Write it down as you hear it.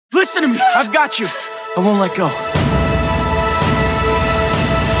Listen to me. I've got you. I won't let go.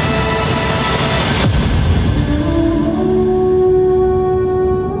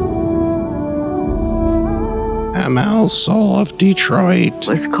 ML Soul of Detroit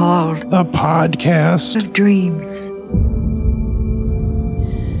was called the podcast of dreams.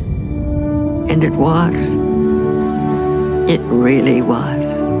 And it was. It really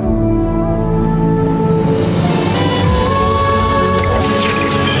was.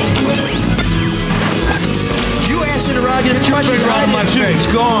 You ass interrogative question around my face.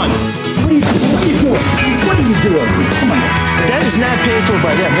 It's gone. What are you doing? Come on. That is not paid for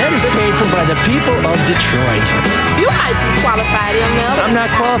by them. That is paid for by the people of Detroit. You might be qualified, ML. I'm not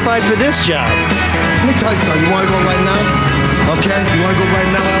qualified for this job. Let me tell you something. You want to go right now? Okay? You want to go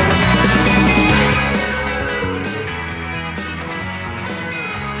right now?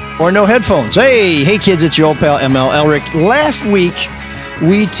 Or no headphones. Hey kids, it's your old pal ML Elric. Last week,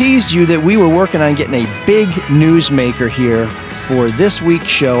 we teased you that we were working on getting a big newsmaker here for this week's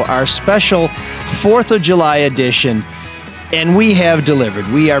show, our special 4th of July edition, and we have delivered.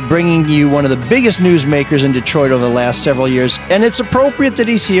 We are bringing you one of the biggest newsmakers in Detroit over the last several years, and it's appropriate that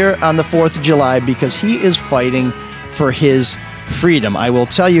he's here on the 4th of July because he is fighting for his freedom. I will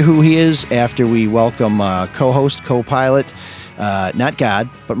tell you who he is after we welcome co-host, co-pilot, not God,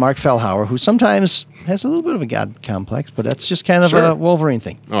 but Mark Fellhauer, who sometimes has a little bit of a God complex, but that's just kind of a Wolverine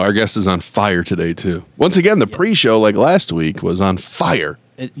thing. Oh, our guest is on fire today, too. Once again, the pre-show, like last week, was on fire.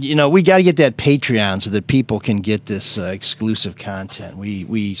 You know, we got to get that Patreon so that people can get this exclusive content.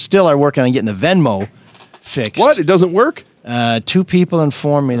 We still are working on getting the Venmo fixed. What? It doesn't work? 2 people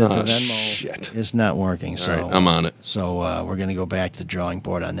informed me that the Venmo is not working. So all right, I'm on it. So we're going to go back to the drawing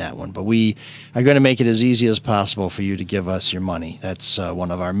board on that one. But we are going to make it as easy as possible for you to give us your money. That's one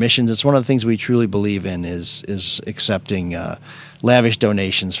of our missions. It's one of the things we truly believe in is accepting lavish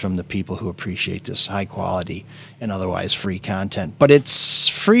donations from the people who appreciate this high quality and otherwise free content. But it's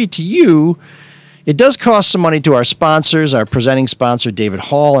free to you. It does cost some money to our sponsors, our presenting sponsor, David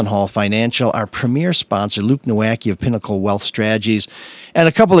Hall and Hall Financial, our premier sponsor, Luke Nowacki of Pinnacle Wealth Strategies, and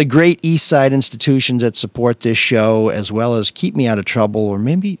a couple of great East Side institutions that support this show, as well as keep me out of trouble, or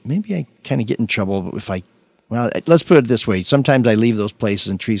maybe I kind of get in trouble if let's put it this way. Sometimes I leave those places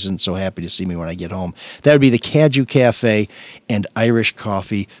and Teresa isn't so happy to see me when I get home. That would be the Caju Cafe and Irish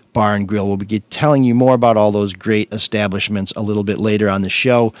Coffee Bar and Grill. We'll be telling you more about all those great establishments a little bit later on the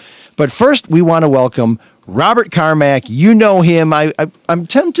show. But first, we want to welcome Robert Carmack. You know him. I'm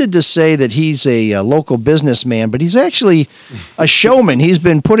tempted to say that he's a local businessman, but he's actually a showman. He's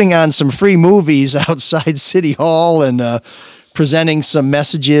been putting on some free movies outside City Hall and presenting some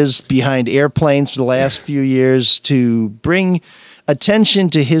messages behind airplanes for the last few years to bring attention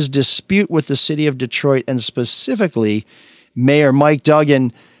to his dispute with the city of Detroit and specifically Mayor Mike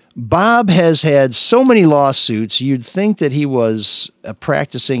Duggan. Bob has had so many lawsuits, you'd think that he was a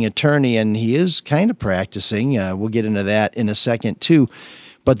practicing attorney, and he is kind of practicing. We'll get into that in a second, too.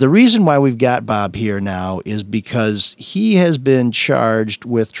 But the reason why we've got Bob here now is because he has been charged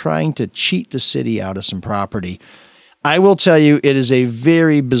with trying to cheat the city out of some property. I will tell you, it is a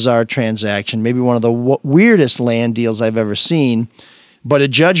very bizarre transaction, maybe one of the weirdest land deals I've ever seen. But a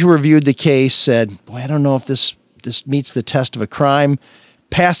judge who reviewed the case said, boy, I don't know if this meets the test of a crime,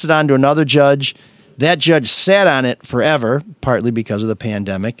 passed it on to another judge. That judge sat on it forever, partly because of the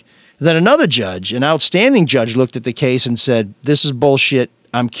pandemic. Then another judge, an outstanding judge, looked at the case and said, this is bullshit,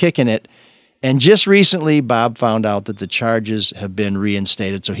 I'm kicking it. And just recently, Bob found out that the charges have been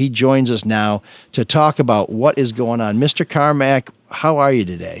reinstated. So he joins us now to talk about what is going on. Mr. Carmack, how are you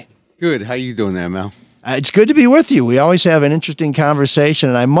today? Good. How you doing there, Mel? It's good to be with you. We always have an interesting conversation.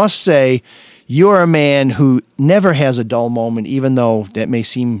 And I must say, you're a man who never has a dull moment, even though that may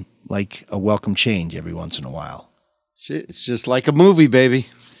seem like a welcome change every once in a while. Shit, it's just like a movie, baby.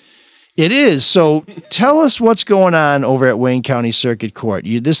 It is. So tell us what's going on over at Wayne County Circuit Court.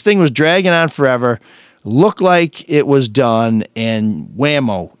 This thing was dragging on forever, looked like it was done, and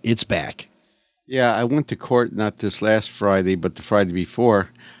whammo, it's back. Yeah, I went to court not this last Friday, but the Friday before.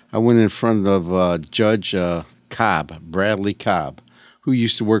 I went in front of Judge Bradley Cobb, who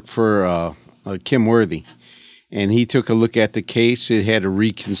used to work for Kim Worthy. And he took a look at the case. It had a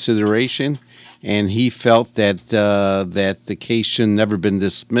reconsideration, and he felt that the case should never been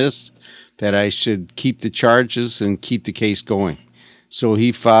dismissed, that I should keep the charges and keep the case going. So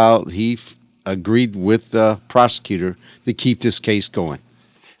he agreed with the prosecutor to keep this case going.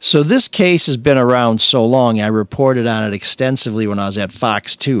 So this case has been around so long, I reported on it extensively when I was at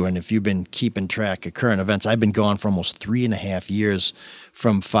Fox 2. And if you've been keeping track of current events, I've been gone for almost 3.5 years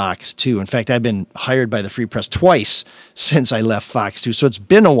from Fox 2. In fact, I've been hired by the Free Press twice since I left Fox 2. So it's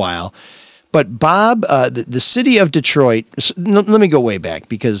been a while. But Bob, the city of Detroit, let me go way back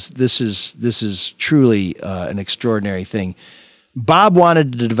because this is truly an extraordinary thing. Bob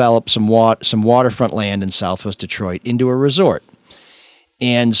wanted to develop some waterfront land in Southwest Detroit into a resort.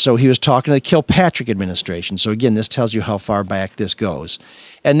 And so he was talking to the Kilpatrick administration. So again, this tells you how far back this goes.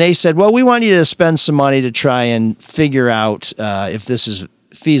 And they said, well, we want you to spend some money to try and figure out if this is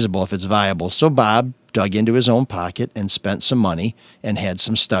feasible, if it's viable. So Bob dug into his own pocket and spent some money and had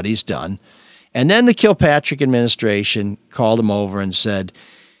some studies done. And then the Kilpatrick administration called him over and said,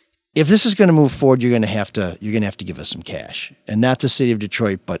 if this is going to move forward, you're going to have to give us some cash. And not the city of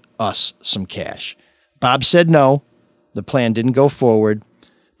Detroit, but us some cash. Bob said no. The plan didn't go forward.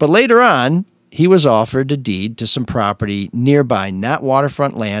 But later on, he was offered a deed to some property nearby, not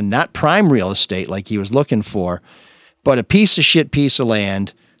waterfront land, not prime real estate like he was looking for, but a piece of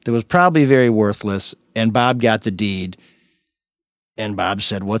land that was probably very worthless, and Bob got the deed. And Bob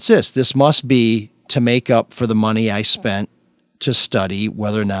said, what's this? This must be to make up for the money I spent to study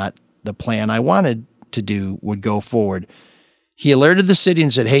whether or not the plan I wanted to do would go forward. He alerted the city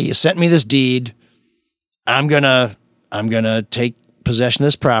and said, hey, you sent me this deed. I'm going to take possession of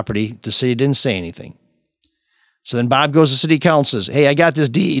this property. The city didn't say anything. So then Bob goes to city council and says, hey, I got this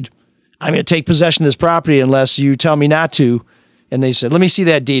deed. I'm going to take possession of this property unless you tell me not to. And they said, let me see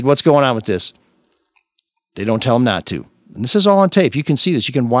that deed. What's going on with this? They don't tell him not to. And this is all on tape. You can see this.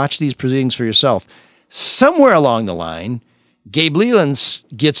 You can watch these proceedings for yourself. Somewhere along the line, Gabe Leland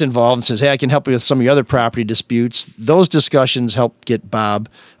gets involved and says, hey, I can help you with some of your other property disputes. Those discussions helped get Bob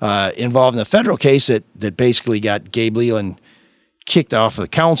involved in the federal case that basically got Gabe Leland kicked off of the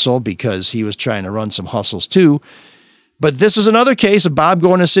council because he was trying to run some hustles too. But this is another case of Bob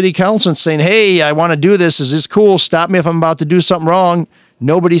going to city council and saying, hey, I want to do this. Is this cool? Stop me if I'm about to do something wrong.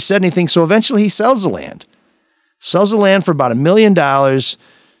 Nobody said anything. So eventually he sells the land. Sells the land for about $1 million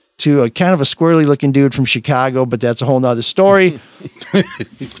to a kind of a squirrely looking dude from Chicago, but that's a whole nother story.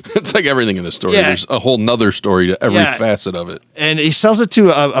 It's like everything in the story. Yeah. There's a whole nother story to every facet of it. And he sells it to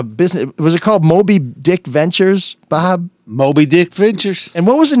a business. Was it called Moby Dick Ventures, Bob? Moby Dick Ventures. And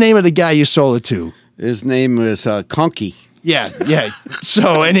what was the name of the guy you sold it to? His name was Conky. Yeah.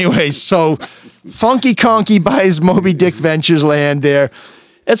 So anyways, Funky Conky buys Moby Dick Ventures land there.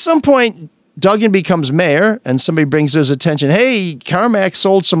 At some point, Duggan becomes mayor, and somebody brings to his attention, hey, Carmack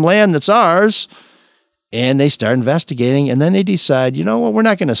sold some land that's ours. And they start investigating, and then they decide, you know what, we're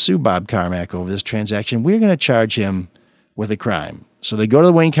not going to sue Bob Carmack over this transaction. We're going to charge him with a crime. So they go to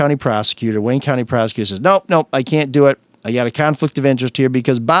the Wayne County prosecutor. Wayne County prosecutor says, nope, I can't do it. I got a conflict of interest here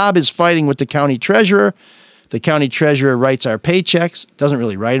because Bob is fighting with the county treasurer. The county treasurer writes our paychecks, doesn't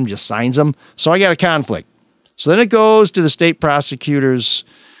really write them, just signs them. So I got a conflict. So then it goes to the state prosecutors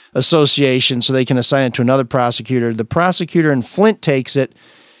association so they can assign it to another prosecutor. The prosecutor in Flint takes it.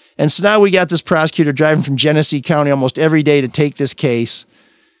 And so now we got this prosecutor driving from Genesee County almost every day to take this case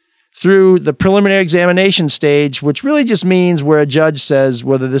through the preliminary examination stage, which really just means where a judge says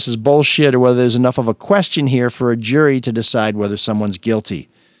whether this is bullshit or whether there's enough of a question here for a jury to decide whether someone's guilty.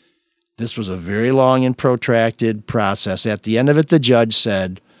 This was a very long and protracted process. At the end of it, the judge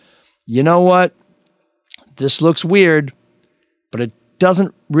said, you know what? This looks weird, but it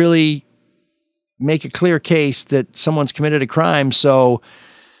doesn't really make a clear case that someone's committed a crime. So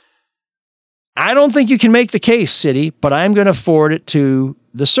I don't think you can make the case, city, but I'm going to forward it to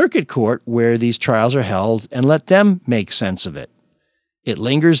the circuit court where these trials are held and let them make sense of it. It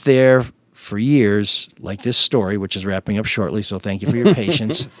lingers there for years, like this story, which is wrapping up shortly, so thank you for your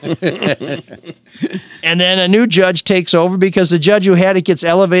patience. And then a new judge takes over because the judge who had it gets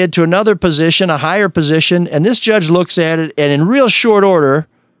elevated to another position, a higher position, and this judge looks at it, and in real short order,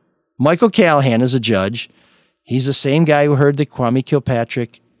 Michael Callahan is a judge. He's the same guy who heard the Kwame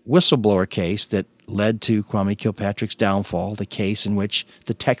Kilpatrick whistleblower case that led to Kwame Kilpatrick's downfall, the case in which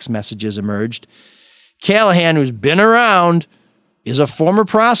the text messages emerged. Callahan, who's been around, is a former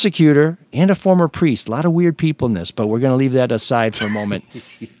prosecutor and a former priest. A lot of weird people in this, but we're going to leave that aside for a moment.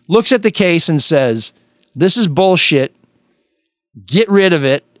 Looks at the case and says, this is bullshit. Get rid of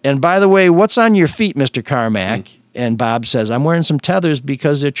it. And by the way, what's on your feet, Mr. Carmack? And Bob says, I'm wearing some tethers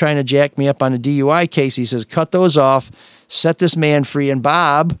because they're trying to jack me up on a DUI case. He says, cut those off, set this man free. And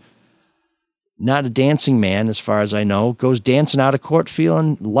Bob, not a dancing man as far as I know, goes dancing out of court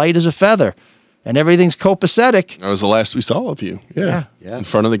feeling light as a feather. and everything's copacetic. That was the last we saw of you. Yeah. Yes. In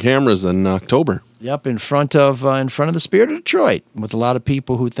front of the cameras in October. Yep, in front of the Spirit of Detroit, with a lot of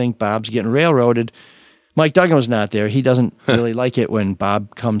people who think Bob's getting railroaded. Mike Duggan was not there. He doesn't really like it when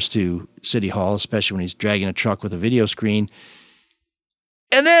Bob comes to City Hall, especially when he's dragging a truck with a video screen.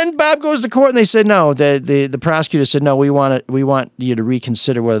 And then Bob goes to court, and they said no. The prosecutor said no. We want you to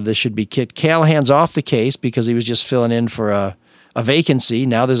reconsider whether this should be kicked. Callahan's off the case because he was just filling in for a vacancy.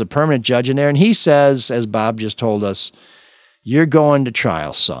 Now there's a permanent judge in there, and he says, as Bob just told us, "You're going to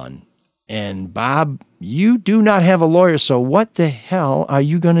trial, son." And Bob, you do not have a lawyer, so what the hell are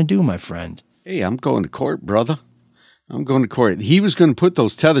you going to do, my friend? Hey, I'm going to court, brother. I'm going to court. He was going to put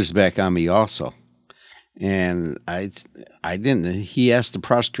those tethers back on me also. And I didn't. He asked the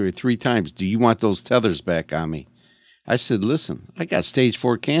prosecutor 3 times, "Do you want those tethers back on me?" I said, "Listen, I got stage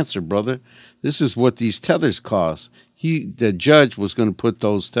 4 cancer, brother. This is what these tethers cost." The judge was going to put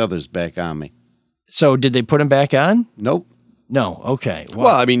those tethers back on me. So did they put him back on? Nope. No. Okay.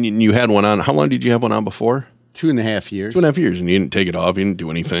 Well, I mean, you had one on. How long did you have one on before? 2.5 years. 2.5 years, and you didn't take it off. You didn't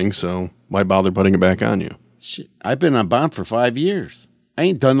do anything, so why bother putting it back on you? Shit, I've been on bond for 5 years. I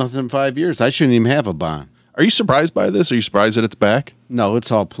ain't done nothing in 5 years. I shouldn't even have a bond. Are you surprised by this? Are you surprised that it's back? No,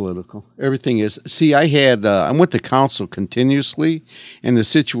 it's all political. Everything is. See, I went to council continuously, and the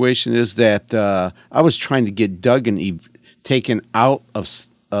situation is that I was trying to get Duggan taken out of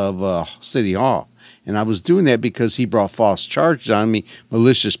City Hall. And I was doing that because he brought false charges on me,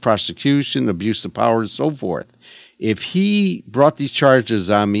 malicious prosecution, abuse of power, and so forth. If he brought these charges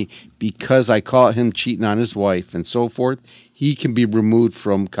on me because I caught him cheating on his wife and so forth, he can be removed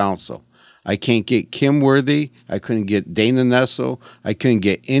from council. I can't get Kim Worthy. I couldn't get Dana Nessel. I couldn't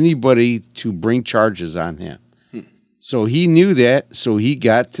get anybody to bring charges on him. So he knew that, so he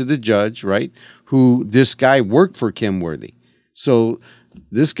got to the judge, right, who this guy worked for Kim Worthy. So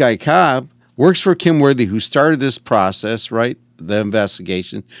this guy, Cobb, works for Kim Worthy, who started this process, right, the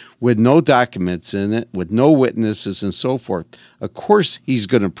investigation, with no documents in it, with no witnesses and so forth. Of course he's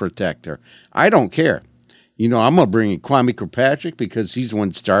going to protect her. I don't care. You know, I'm going to bring in Kwame Kirkpatrick because he's the one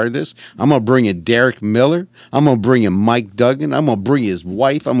that started this. I'm going to bring in Derek Miller. I'm going to bring in Mike Duggan. I'm going to bring his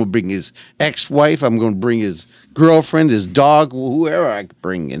wife. I'm going to bring his ex-wife. I'm going to bring his girlfriend, his dog, whoever I can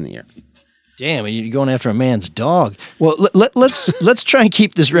bring in here. Damn, you're going after a man's dog. Well, let's try and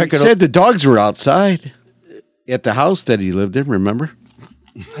keep this record. He said the dogs were outside at the house that he lived in, remember?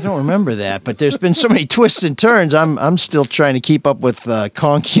 I don't remember that, but there's been so many twists and turns. I'm still trying to keep up with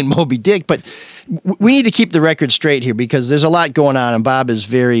Conky and Moby Dick, but we need to keep the record straight here because there's a lot going on, and Bob is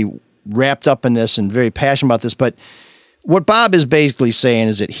very wrapped up in this and very passionate about this. But what Bob is basically saying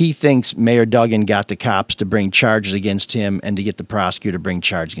is that he thinks Mayor Duggan got the cops to bring charges against him and to get the prosecutor to bring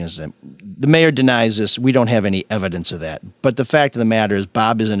charges against them. The mayor denies this. We don't have any evidence of that. But the fact of the matter is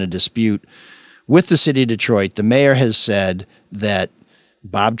Bob is in a dispute with the city of Detroit. The mayor has said that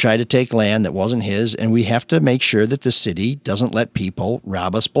Bob tried to take land that wasn't his, and we have to make sure that the city doesn't let people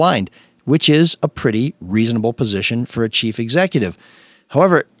rob us blind, which is a pretty reasonable position for a chief executive.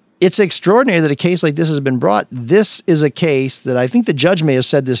 However, it's extraordinary that a case like this has been brought. This is a case that I think the judge may have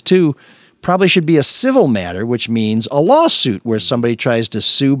said this too, probably should be a civil matter, which means a lawsuit where somebody tries to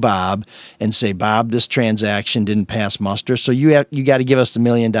sue Bob and say, Bob, this transaction didn't pass muster, so you got to give us the $1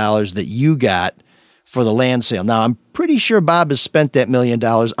 million that you got for the land sale. Now, I'm pretty sure Bob has spent that $1 million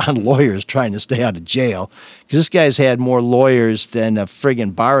on lawyers trying to stay out of jail because this guy's had more lawyers than a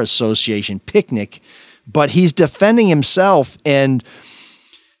friggin' bar association picnic, but he's defending himself. And,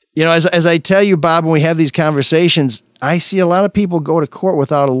 you know, as I tell you, Bob, when we have these conversations, I see a lot of people go to court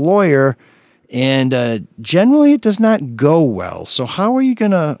without a lawyer, and generally it does not go well. So how are you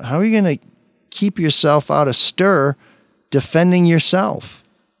gonna keep yourself out of stir defending yourself?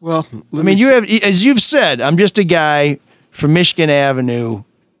 Well, I mean, you have, as you've said, I'm just a guy from Michigan Avenue,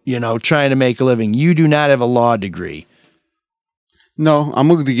 you know, trying to make a living. You do not have a law degree. No, I'm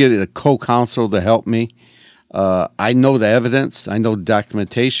going to get a co-counsel to help me. I know the evidence. I know the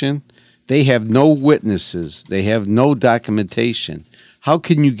documentation. They have no witnesses. They have no documentation. How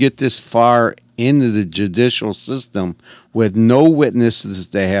can you get this far into the judicial system with no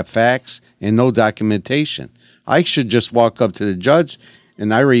witnesses that have facts and no documentation? I should just walk up to the judge,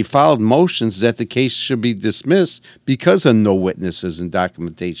 and I already filed motions that the case should be dismissed because of no witnesses and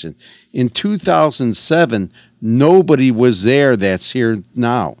documentation. In 2007, nobody was there that's here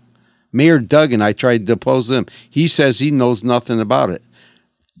now. Mayor Duggan, I tried to depose him. He says he knows nothing about it.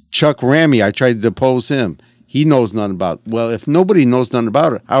 Chuck Ramey, I tried to depose him. He knows nothing about it. Well, if nobody knows nothing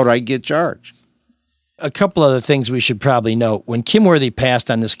about it, how would I get charged? a couple other things we should probably note. When Kim Worthy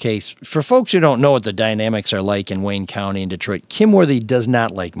passed on this case, for folks who don't know what the dynamics are like in Wayne County and Detroit, Kim Worthy does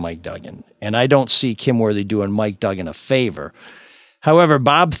not like Mike Duggan. And I don't see Kim Worthy doing Mike Duggan a favor. However,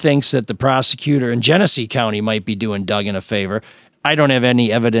 Bob thinks that the prosecutor in Genesee County might be doing Duggan a favor. I don't have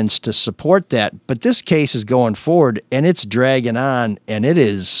any evidence to support that. But this case is going forward, and it's dragging on, and it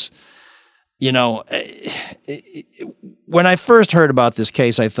is... when I first heard about this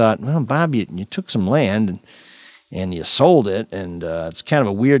case, I thought, well, Bob, you took some land and you sold it, and it's kind of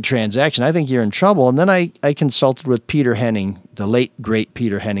a weird transaction. I think you're in trouble. And then I consulted with Peter Henning, the late, great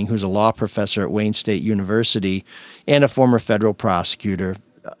Peter Henning, who's a law professor at Wayne State University and a former federal prosecutor.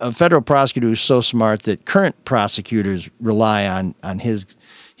 A federal prosecutor who's so smart that current prosecutors rely on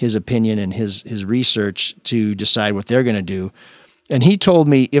his opinion and his research to decide what they're going to do. And he told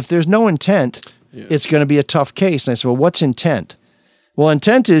me, if there's no intent, it's going to be a tough case. And I said, well, what's intent? Well,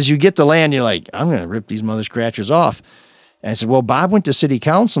 intent is you get the land, you're like, I'm going to rip these mother scratchers off. And I said, well, Bob went to city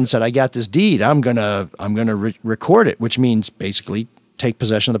council and said, I got this deed. I'm going to record it, which means basically take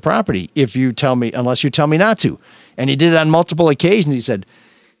possession of the property unless you tell me not to. And he did it on multiple occasions. He said,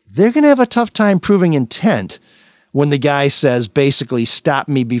 they're going to have a tough time proving intent when the guy says, basically, stop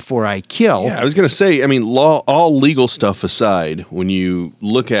me before I kill. Yeah, I was going to say, I mean, all legal stuff aside, when you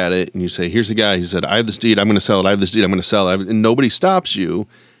look at it and you say, here's a guy who said, I have this deed, I'm going to sell it, I have this deed, I'm going to sell it, and nobody stops you,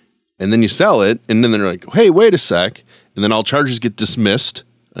 and then you sell it, and then they're like, hey, wait a sec, and then all charges get dismissed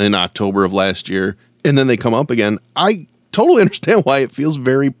in October of last year, and then they come up again. I totally understand why it feels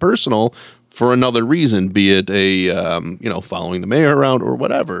very personal for another reason, be it following the mayor around or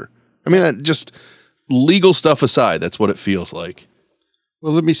whatever. I mean, just... legal stuff aside, that's what it feels like.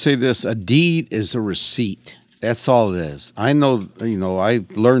 Well, let me say this. A deed is a receipt. That's all it is. I know, I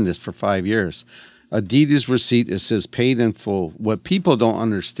learned this for 5 years. A deed is receipt. It says paid in full. What people don't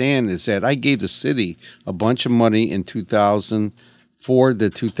understand is that I gave the city a bunch of money in 2004 to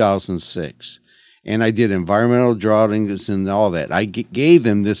 2006. And I did environmental drawings and all that. I gave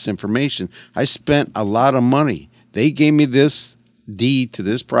them this information. I spent a lot of money. They gave me this deed to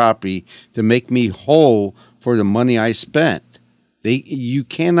this property to make me whole for the money I spent. You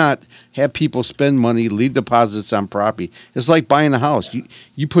cannot have people spend money, leave deposits on property. It's like buying a house.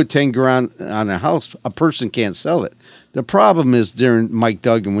 You put 10 grand on a house, a person can't sell it. The problem is during Mike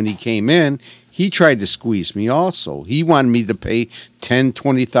Duggan, when he came in, he tried to squeeze me also. He wanted me to pay $10,000,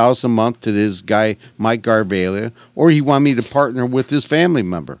 $20,000 a month to this guy, Mike Garvalia, or he wanted me to partner with his family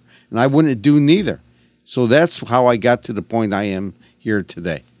member. And I wouldn't do neither. So that's how I got to the point I am here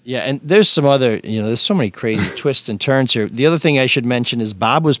today. Yeah, and there's some other, there's so many crazy twists and turns here. The other thing I should mention is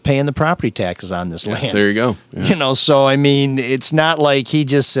Bob was paying the property taxes on this land. There you go. Yeah. So, I mean, it's not like he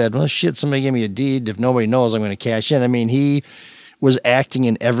just said, well, shit, somebody gave me a deed. If nobody knows, I'm going to cash in. I mean, he was acting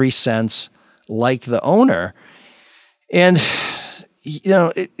in every sense like the owner. And,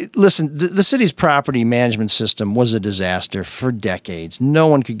 listen, the city's property management system was a disaster for decades. No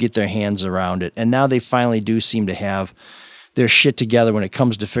one could get their hands around it. And now they finally do seem to have their shit together when it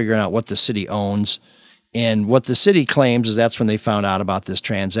comes to figuring out what the city owns. And what the city claims is that's when they found out about this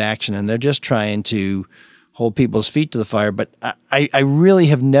transaction, and they're just trying to hold people's feet to the fire. But I really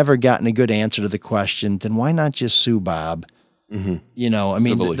have never gotten a good answer to the question, then why not just sue Bob?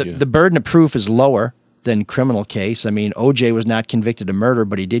 Mm-hmm. The burden of proof is lower than criminal case. I mean, OJ was not convicted of murder,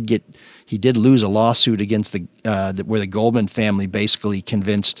 but he did lose a lawsuit against where the Goldman family basically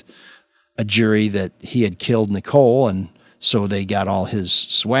convinced a jury that he had killed Nicole, and so they got all his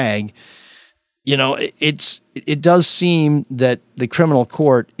swag. It does seem that the criminal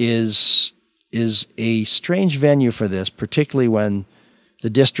court is a strange venue for this, particularly when the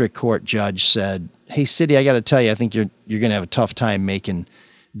district court judge said, "Hey, city, I got to tell you, I think you're going to have a tough time making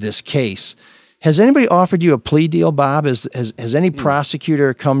this case." Has anybody offered you a plea deal, Bob? Has any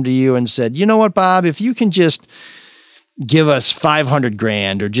prosecutor come to you and said, "You know what, Bob, if you can just give us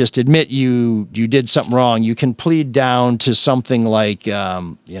 $500,000 or just admit you did something wrong, you can plead down to something like,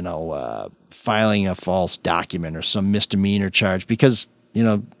 filing a false document or some misdemeanor charge," because,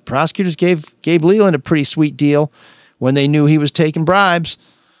 prosecutors gave Gabe Leland a pretty sweet deal when they knew he was taking bribes.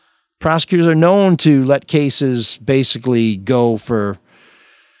 Prosecutors are known to let cases basically go for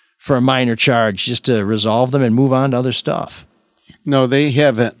a minor charge just to resolve them and move on to other stuff. No, they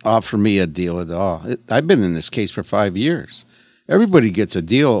haven't offered me a deal at all. I've been in this case for 5 years. Everybody gets a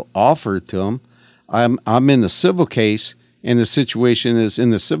deal offered to them. I'm in the civil case, and the situation is in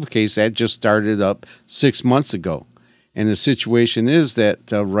the civil case that just started up 6 months ago. And the situation is that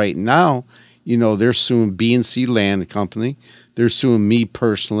right now, they're suing B&C Land Company, they're suing me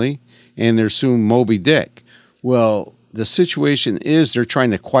personally, and they're suing Moby Dick. Well, the situation is they're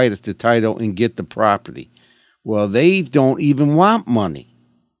trying to quiet the title and get the property. Well, they don't even want money.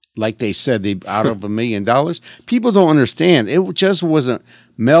 Like they said, they out of $1 million. People don't understand. It just wasn't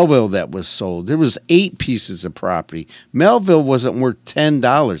Melville that was sold. There was 8 pieces of property. Melville wasn't worth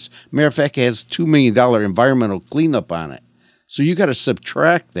 $10. Matter of fact, it has $2 million environmental cleanup on it. So you got to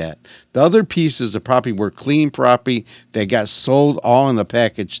subtract that. The other pieces of property were clean property that got sold all in the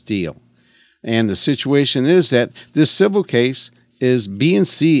package deal. And the situation is that this civil case is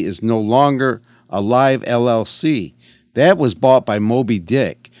B&C is no longer a live LLC. That was bought by Moby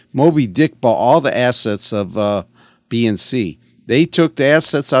Dick. Moby Dick bought all the assets of B&C. They took the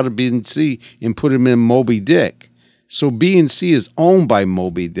assets out of B&C and put them in Moby Dick. So B&C is owned by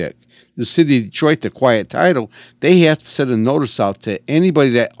Moby Dick. The city of Detroit, the quiet title, they have to send a notice out to anybody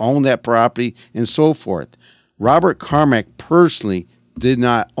that owned that property and so forth. Robert Carmack personally did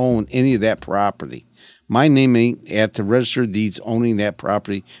not own any of that property. My name ain't at the register of deeds owning that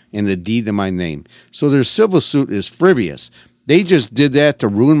property and the deed in my name. So their civil suit is frivolous. They just did that to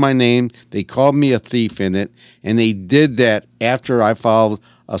ruin my name. They called me a thief in it, and they did that after I filed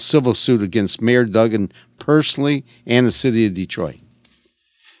a civil suit against Mayor Duggan personally and the city of Detroit.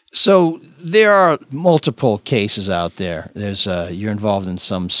 So there are multiple cases out there. There's you're involved in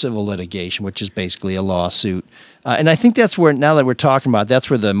some civil litigation, which is basically a lawsuit. And I think that's where, now that we're talking about it, that's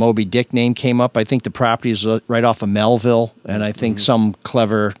where the Moby Dick name came up. I think the property is right off of Melville, and I think some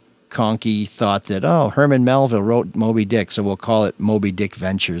clever conky thought that, Herman Melville wrote Moby Dick, so we'll call it Moby Dick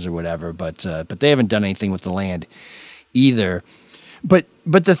Ventures or whatever. But they haven't done anything with the land either. But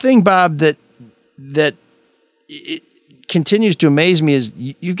the thing, Bob, that it continues to amaze me is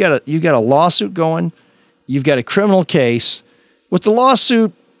you've got a lawsuit going, you've got a criminal case. With the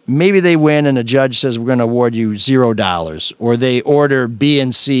lawsuit, maybe they win and a judge says we're going to award you $0, or they order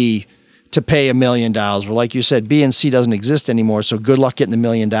B&C to pay $1 million. Well, like you said, B&C doesn't exist anymore, so good luck getting $1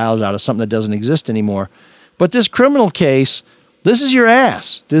 million out of something that doesn't exist anymore. But this criminal case, this is your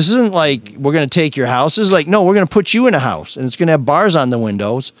ass. This isn't like we're going to take your house. This is like, no, we're going to put you in a house, and it's going to have bars on the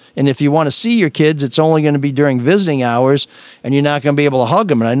windows. And if you want to see your kids, it's only going to be during visiting hours, and you're not going to be able to hug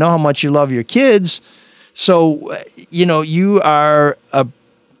them. And I know how much you love your kids. So, you are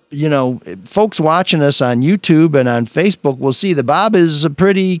folks watching us on YouTube and on Facebook will see that Bob is a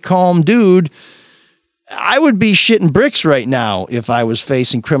pretty calm dude. I would be shitting bricks right now if I was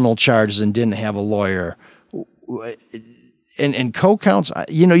facing criminal charges and didn't have a lawyer. And co-counsel,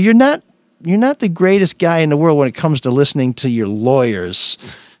 you're not the greatest guy in the world when it comes to listening to your lawyers.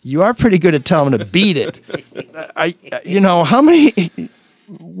 You are pretty good at telling them to beat it. How many?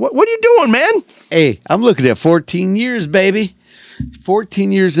 What are you doing, man? Hey, I'm looking at 14 years, baby.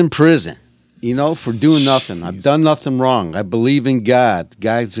 14 years in prison, for doing nothing. I've done nothing wrong. I believe in God.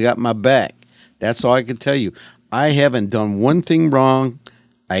 God's got my back. That's all I can tell you. I haven't done one thing wrong.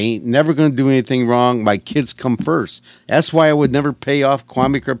 I ain't never going to do anything wrong. My kids come first. That's why I would never pay off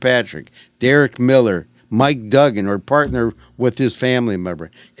Kwame Kirkpatrick, Derek Miller, Mike Duggan, or partner with his family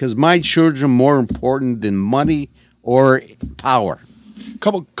member. Because my children are more important than money or power.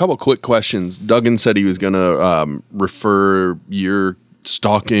 Couple quick questions. Duggan said he was going to refer your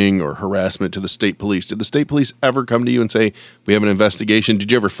stalking or harassment to the state police. Did the state police ever come to you and say, we have an investigation?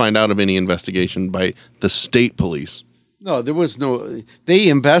 Did you ever find out of any investigation by the state police? No, there was no. They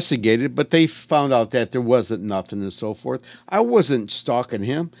investigated, but they found out that there wasn't nothing and so forth. I wasn't stalking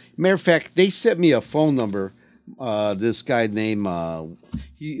him. Matter of fact, they sent me a phone number. This guy named,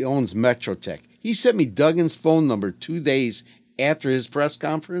 he owns Metrotech. He sent me Duggan's phone number 2 days after his press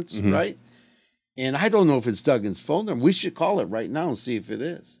conference, right? And I don't know if it's Duggan's phone number. We should call it right now and see if it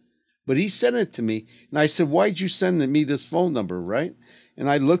is. But he sent it to me, and I said, why'd you send me this phone number, right? And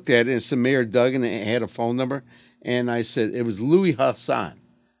I looked at it, and it said Mayor Duggan, and it had a phone number. And I said, it was Louis Hassan.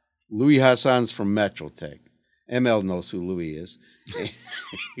 Louis Hassan's from Metrotech. ML knows who Louis is.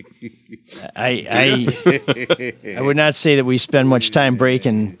 I would not say that we spend much time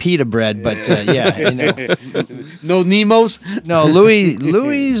breaking pita bread, but No Nemos? No, Louis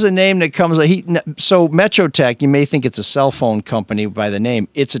is a name that comes. So Metrotech, you may think it's a cell phone company by the name.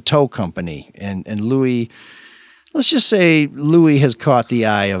 It's a tow company, and Louis. Let's just say Louis has caught the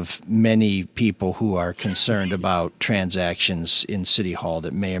eye of many people who are concerned about transactions in City Hall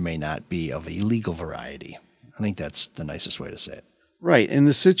that may or may not be of illegal variety. I think that's the nicest way to say it. Right. And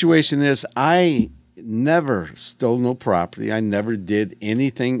the situation is I never stole no property. I never did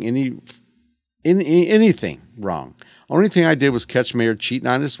anything wrong. Only thing I did was catch Mayor cheating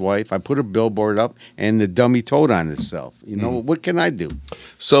on his wife. I put a billboard up and the dummy towed on itself. What can I do?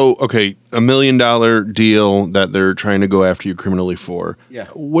 So, okay, $1 million deal that they're trying to go after you criminally for. Yeah.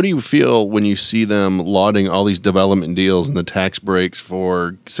 What do you feel when you see them lauding all these development deals and the tax breaks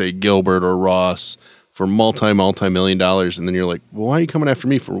for, say, Gilbert or Ross for multi-million dollars, and then you're like, well, why are you coming after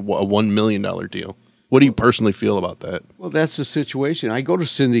me for a $1 million deal? What do you personally feel about that? Well, that's the situation. I go to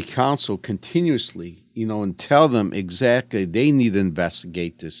city council continuously, and tell them exactly they need to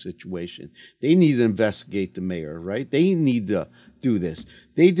investigate this situation. They need to investigate the mayor, right? They need to do this.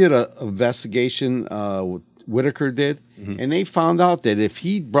 They did an investigation, Whitaker did, and they found out that if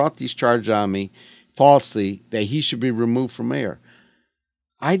he brought these charges on me falsely, that he should be removed from mayor.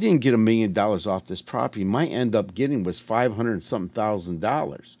 I didn't get $1 million off this property. My end up getting was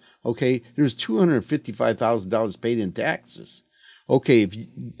 $500,000. Okay, there's $255,000 paid in taxes. Okay, if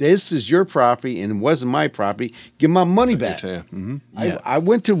this is your property and it wasn't my property, give my money back. I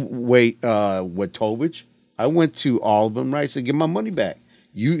went to Wojtovich. I went to all of them. Right, I said, give my money back.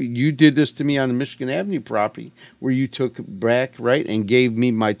 You did this to me on the Michigan Avenue property where you took back, right, and gave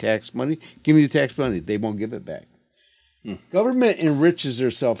me my tax money. Give me the tax money. They won't give it back. Government enriches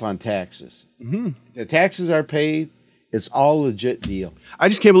herself on taxes. The taxes are paid. It's all a legit deal. I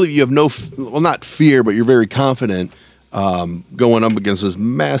just can't believe you have not fear, but you're very confident going up against this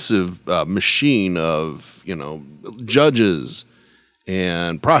massive machine of, judges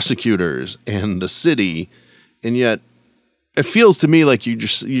and prosecutors and the city. And yet it feels to me like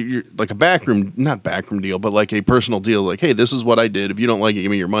you're like a not backroom deal, but like a personal deal. Like, hey, this is what I did. If you don't like it, give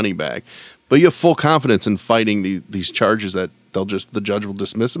me your money back. But you have full confidence in fighting these charges that the judge will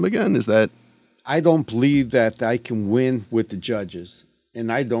dismiss them again. Is that? I don't believe that I can win with the judges,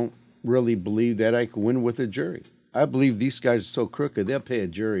 and I don't really believe that I can win with a jury. I believe these guys are so crooked, they'll pay a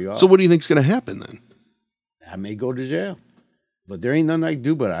jury off. So what do you think's going to happen then? I may go to jail, but there ain't nothing I can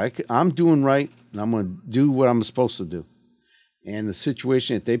do. But I'm doing right, and I'm going to do what I'm supposed to do. And the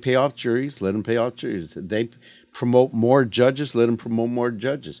situation, if they pay off juries, let them pay off juries. If they promote more judges, let them promote more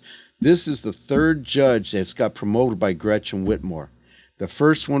judges. This is the third judge that's got promoted by Gretchen Whitmore. The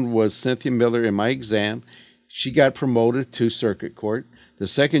first one was Cynthia Miller in my exam. She got promoted to circuit court. The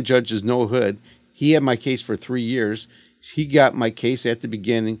second judge is Noah Hood. He had my case for 3 years. He got my case at the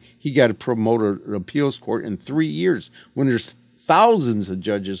beginning. He got promoted to appeals court in 3 years when there's thousands of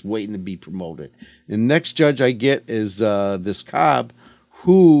judges waiting to be promoted. And the next judge I get is this Cobb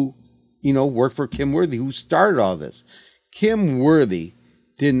who, worked for Kim Worthy, who started all this. Kim Worthy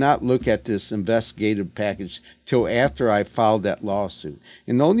did not look at this investigative package till after I filed that lawsuit.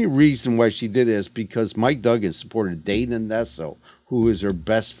 And the only reason why she did it is because Mike Duggan supported Dana Nesso, who is her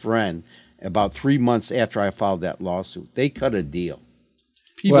best friend, about 3 months after I filed that lawsuit. They cut a deal.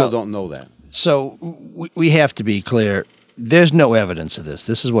 People don't know that. So we have to be clear. There's no evidence of this.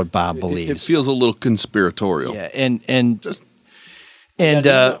 This is what Bob believes. It feels a little conspiratorial. Yeah,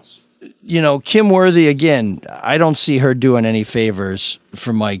 Kim Worthy, again, I don't see her doing any favors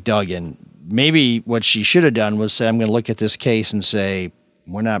for Mike Duggan. Maybe what she should have done was say, I'm going to look at this case and say,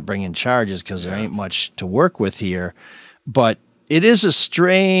 we're not bringing charges because there ain't much to work with here. But it is a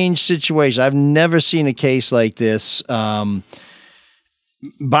strange situation. I've never seen a case like this.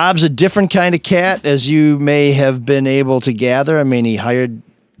 Bob's a different kind of cat, as you may have been able to gather. I mean, he hired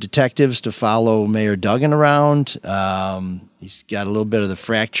detectives to follow Mayor Duggan around. He's got a little bit of the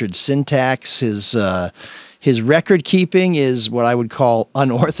fractured syntax. His record keeping is what I would call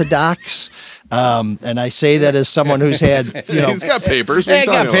unorthodox. And I say that as someone who's had, he's got papers. Hey,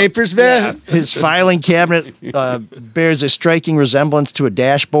 got papers, man. His filing cabinet bears a striking resemblance to a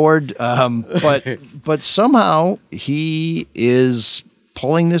dashboard. But somehow he is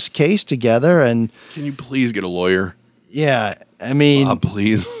pulling this case together. And can you please get a lawyer? Yeah, I mean,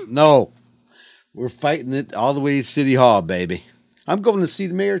 please. No, we're fighting it all the way to City Hall, baby. I'm going to see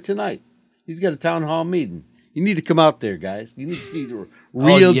the mayor tonight. He's got a town hall meeting. You need to come out there, guys. You need to see the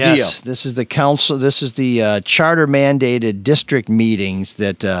real deal. This is the council. This is the charter mandated district meetings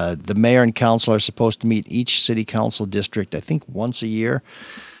that the mayor and council are supposed to meet each city council district, I think, once a year.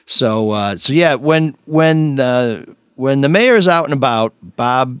 So yeah, when the mayor is out and about,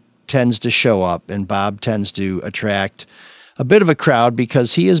 Bob tends to show up, and Bob tends to attract a bit of a crowd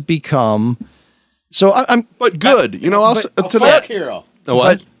because he has become. So I'm, but good, a folk hero. A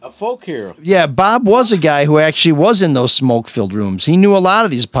what? A folk hero. Yeah, Bob was a guy who actually was in those smoke-filled rooms. He knew a lot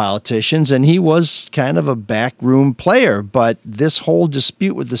of these politicians, and he was kind of a backroom player. But this whole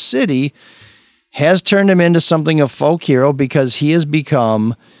dispute with the city has turned him into something of folk hero because he has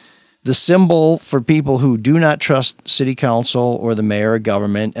become the symbol for people who do not trust city council or the mayor or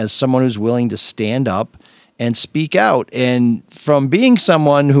government as someone who's willing to stand up and speak out. And from being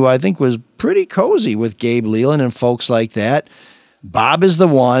someone who I think was pretty cozy with Gabe Leland and folks like that, Bob is the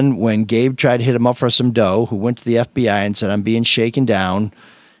one, when Gabe tried to hit him up for some dough, who went to the FBI and said, I'm being shaken down.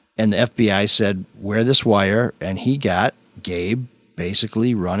 And the FBI said, wear this wire. And he got Gabe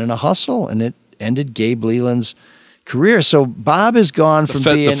basically running a hustle, and it ended Gabe Leland's career. So Bob has gone from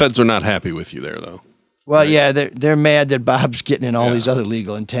being... The feds are not happy with you there, though. Well, yeah, they're mad that Bob's getting in all these other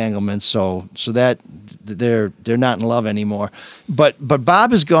legal entanglements, so that they're not in love anymore. But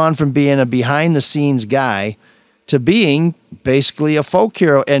Bob has gone from being a behind the scenes guy to being basically a folk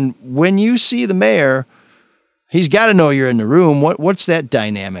hero. And when you see the mayor, he's got to know you're in the room. What's that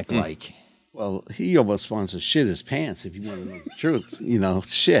dynamic like? Well, he almost wants to shit his pants, if you want to know the truth. You know,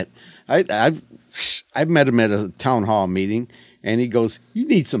 shit. I've met him at a town hall meeting. And he goes, you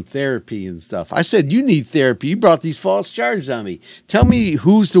need some therapy and stuff. I said, you need therapy. You brought these false charges on me. Tell me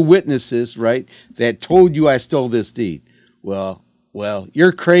who's the witnesses, right, that told you I stole this deed. Well,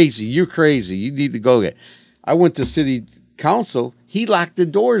 you're crazy. You're crazy. You need to go get. I went to city council. He locked the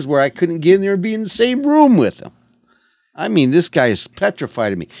doors where I couldn't get in there and be in the same room with him. I mean, this guy is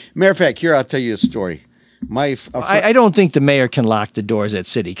petrified of me. Matter of fact, here, I'll tell you a story. I don't think the mayor can lock the doors at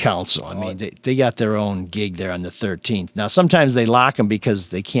city council. I mean, they got their own gig there on the 13th. Now, sometimes they lock them because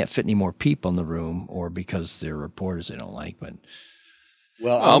they can't fit any more people in the room, or because they're reporters they don't like. But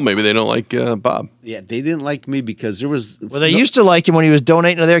maybe they don't like Bob. Yeah, they didn't like me because there was... Well, they used to like him when he was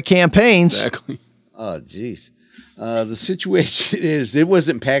donating to their campaigns. Exactly. Oh, jeez. The situation is, it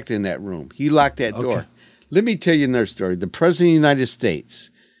wasn't packed in that room. He locked that door. Let me tell you another story. The President of the United States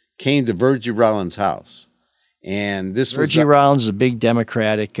came to Virgie Rollins' house. And this Virgie Rollins is a big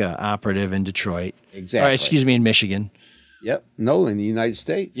Democratic operative in Detroit. Exactly. In Michigan. Yep. No, in the United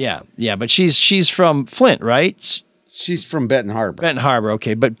States. Yeah, but she's from Flint, right? She's from Benton Harbor. Benton Harbor,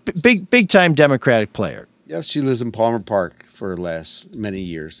 okay, but big time Democratic player. Yeah, she lives in Palmer Park for the last many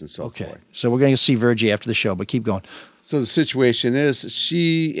years and so forth. So we're going to see Virgie after the show, but keep going. So the situation is,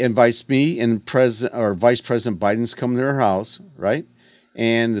 she invites me and Vice President Biden's coming to her house, right?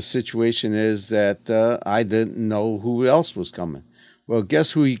 And the situation is that I didn't know who else was coming. Well,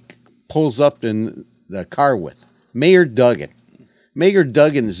 guess who he pulls up in the car with? Mayor Duggan. Mayor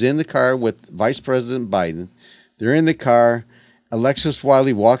Duggan is in the car with Vice President Biden. They're in the car. Alexis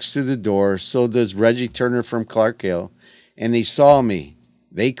Wiley walks through the door. So does Reggie Turner from Clark Hill. And they saw me.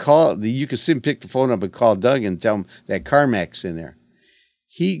 They called. You can see him pick the phone up and call Duggan and tell him that Carmack's in there.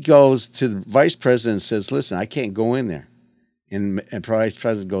 He goes to the Vice President and says, listen, I can't go in there. And Vice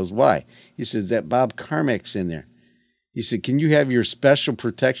President goes, why? He says, that Bob Carmack's in there. He said, can you have your special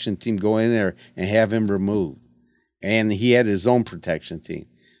protection team go in there and have him removed? And he had his own protection team.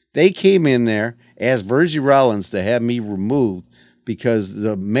 They came in there, asked Virgie Rollins to have me removed because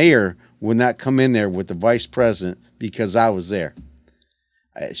the mayor would not come in there with the vice president because I was there.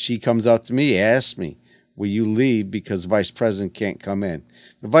 She comes out to me, asks me, will you leave because the vice president can't come in?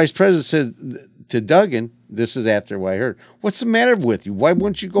 The vice president said to Duggan, this is after what I heard, what's the matter with you? Why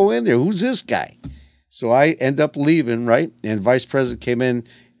wouldn't you go in there? Who's this guy? So I end up leaving, right? And Vice President came in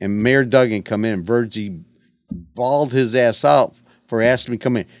and Mayor Duggan come in. Virgie bawled his ass out for asking me to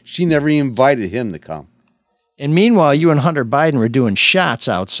come in. She never even invited him to come. And meanwhile, you and Hunter Biden were doing shots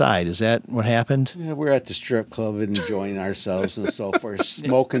outside. Is that what happened? Yeah, we're at the strip club enjoying ourselves and so forth,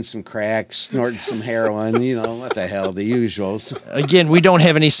 smoking some crack, snorting some heroin, you know, what the hell, the usuals. Again, we don't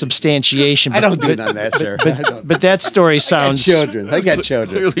have any substantiation. I don't do none of that, sir. But that story sounds... I got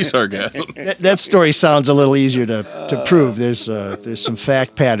children. Clearly sarcasm. That story sounds a little easier to prove. There's some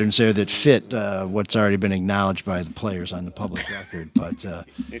fact patterns there that fit what's already been acknowledged by the players on the public record. But...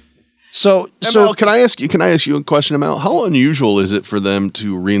 So ML, can I ask you a question, ML? How unusual is it for them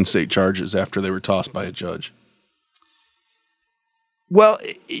to reinstate charges after they were tossed by a judge? Well,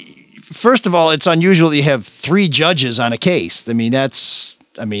 first of all, it's unusual that you have 3 judges on a case. I mean,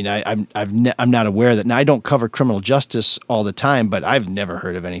 I'm not aware of that. Now, I don't cover criminal justice all the time, but I've never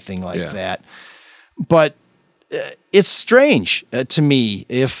heard of anything like that. But it's strange to me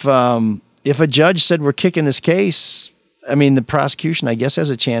if a judge said we're kicking this case. I mean, the prosecution, I guess,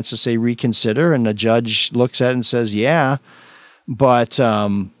 has a chance to say reconsider, and the judge looks at it and says, yeah. But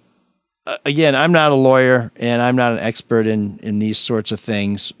again, I'm not a lawyer, and I'm not an expert in these sorts of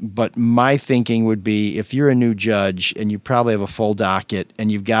things. But my thinking would be, if you're a new judge and you probably have a full docket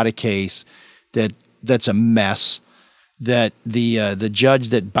and you've got a case that's a mess, that the judge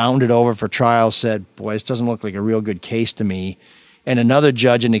that bound it over for trial said, boy, this doesn't look like a real good case to me. And another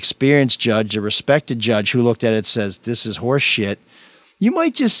judge, an experienced judge, a respected judge who looked at it says, this is horse shit, you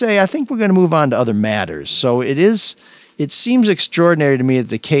might just say, I think we're going to move on to other matters. So it seems extraordinary to me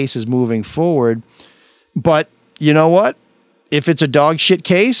that the case is moving forward. But you know what? If it's a dog shit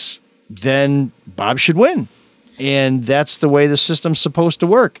case, then Bob should win. And that's the way the system's supposed to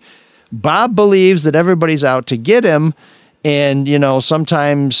work. Bob believes that everybody's out to get him. And,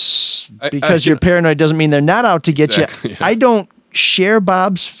 sometimes because you're paranoid doesn't mean they're not out to get you. Yeah. I don't share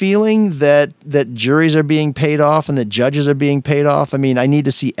Bob's feeling that juries are being paid off and that judges are being paid off. I mean, I need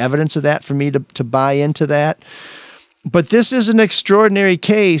to see evidence of that for me to buy into that. But this is an extraordinary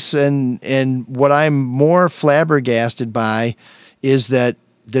case, and what I'm more flabbergasted by is that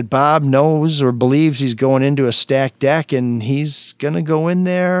Bob knows or believes he's going into a stacked deck, and he's going to go in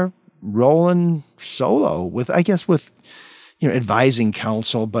there rolling solo with advising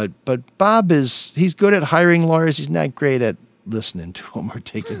counsel. But Bob he's good at hiring lawyers. He's not great at listening to them or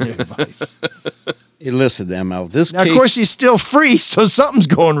taking their advice. Hey, listen, ML, this Now, case... of course, he's still free, so something's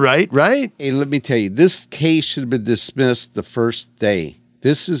going right? Hey, let me tell you, this case should have been dismissed the first day.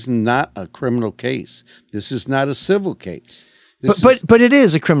 This is not a criminal case. This is not a civil case. But it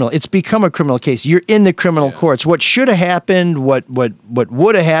is a criminal. It's become a criminal case. You're in the criminal courts. What should have happened, what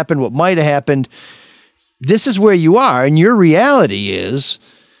would have happened, what might have happened, this is where you are, and your reality is,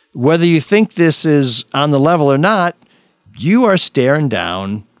 whether you think this is on the level or not, you are staring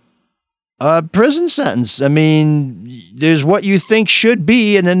down a prison sentence. I mean, there's what you think should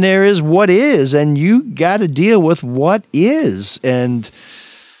be, and then there is what is, and you got to deal with what is. And,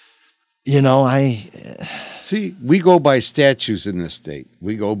 See, we go by statutes in this state.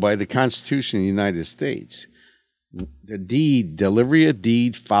 We go by the Constitution of the United States. The deed, delivery of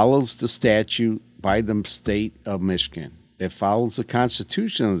deed, follows the statute by the state of Michigan. It follows the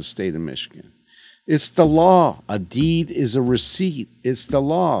Constitution of the state of Michigan. It's the law. A deed is a receipt. It's the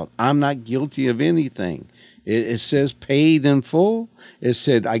law. I'm not guilty of anything. It says paid in full. It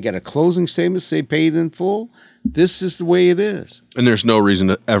said I got a closing statement say paid in full. This is the way it is. And there's no reason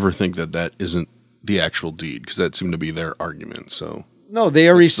to ever think that isn't the actual deed, because that seemed to be their argument. So no, they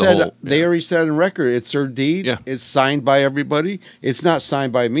already said whole, they already said on record it's their deed. Yeah. It's signed by everybody. It's not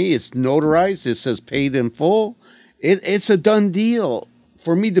signed by me. It's notarized. It says paid in full. It's a done deal.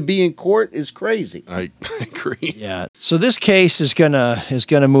 For me to be in court is crazy. I agree. Yeah. So this case is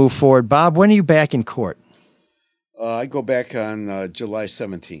gonna move forward. Bob, when are you back in court? I go back on July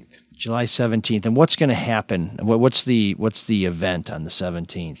 17th. July 17th. And what's going to happen? What's the event on the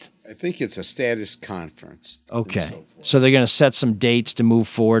 17th? I think it's a status conference. Okay. So they're going to set some dates to move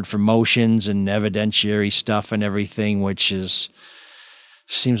forward for motions and evidentiary stuff and everything, which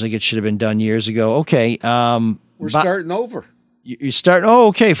seems like it should have been done years ago. Okay. We're starting over. You're starting. Oh,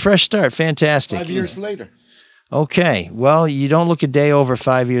 okay. Fresh start. Fantastic. 5 years later. Okay. Well, you don't look a day over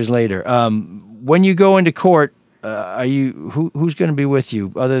 5 years later. When you go into court, who's going to be with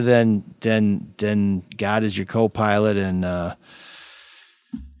you other than God is your co-pilot and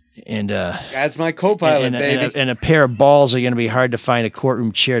God's my co-pilot, baby. And a pair of balls are going to be hard to find a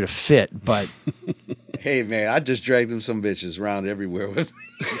courtroom chair to fit. But hey, man, I just dragged them some bitches around everywhere with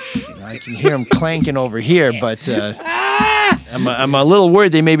me. I can hear them clanking over here, but I'm a little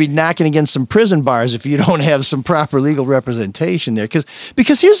worried they may be knocking against some prison bars if you don't have some proper legal representation there.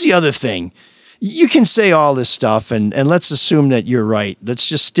 Because here's the other thing. You can say all this stuff, and let's assume that you're right. Let's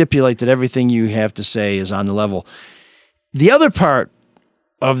just stipulate that everything you have to say is on the level. The other part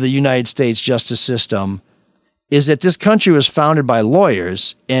of the United States justice system is that this country was founded by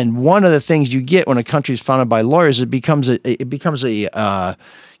lawyers, and one of the things you get when a country is founded by lawyers, it becomes a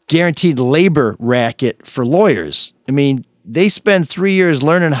guaranteed labor racket for lawyers. I mean, they spend 3 years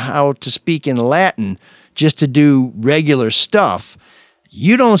learning how to speak in Latin just to do regular stuff.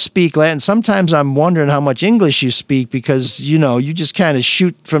 You don't speak Latin. Sometimes I'm wondering how much English you speak because, you just kind of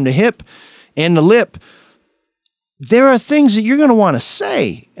shoot from the hip and the lip. There are things that you're going to want to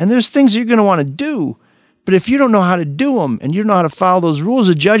say, and there's things that you're going to want to do. But if you don't know how to do them and you don't know how to follow those rules,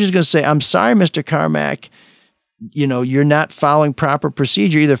 the judge is going to say, I'm sorry, Mr. Carmack, you're not following proper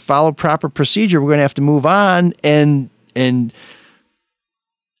procedure. Either follow proper procedure, we're going to have to move on. And I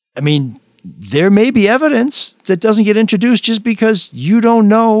mean, there may be evidence that doesn't get introduced just because you don't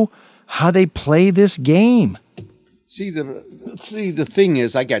know how they play this game. See, the thing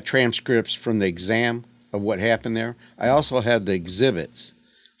is, I got transcripts from the exam of what happened there. I also have the exhibits.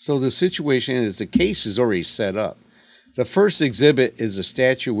 So the situation is the case is already set up. The first exhibit is the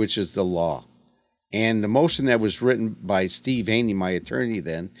statute, which is the law. And the motion that was written by Steve Haney, my attorney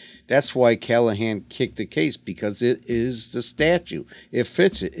then, that's why Callahan kicked the case, because it is the statute. It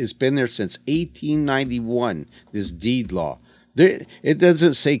fits it. It's been there since 1891, this deed law. It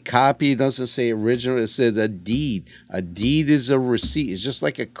doesn't say copy. It doesn't say original. It says a deed. A deed is a receipt. It's just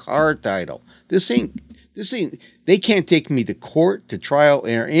like a car title. This ain't, they can't take me to court, to trial,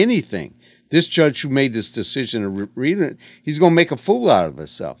 or anything. This judge who made this decision, he's going to make a fool out of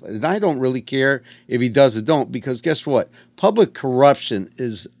himself. And I don't really care if he does or don't, because guess what? Public corruption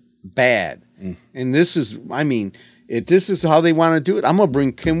is bad. And this is, I mean, if this is how they want to do it, I'm going to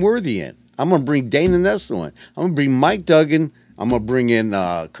bring Kim Worthy in. I'm going to bring Dana Nessel in. I'm going to bring Mike Duggan. I'm going to bring in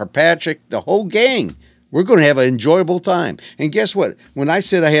Carpatrick, the whole gang. We're going to have an enjoyable time. And guess what? When I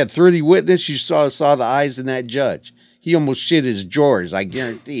said I had 30 witnesses, you saw the eyes in that judge. He almost shit his drawers, I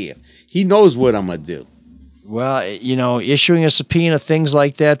guarantee you. He knows what I'm going to do. Well, you know, issuing a subpoena, things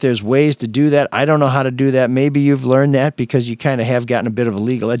like that, there's ways to do that. I don't know how to do that. Maybe you've learned that because you kind of have gotten a bit of a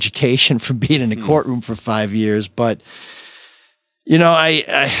legal education from being in the courtroom for 5 years. But, you know,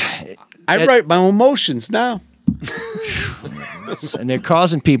 I write my own motions now. And they're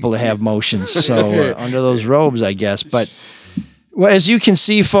causing people to have motions, so under those robes, I guess. But well, as you can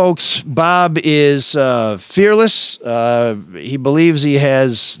see, folks, Bob is fearless. He believes he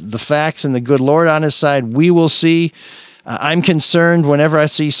has the facts and the good Lord on his side. We will see. I'm concerned whenever I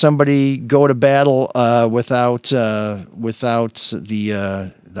see somebody go to battle without the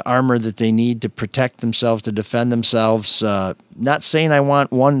armor that they need to protect themselves, to defend themselves. Not saying I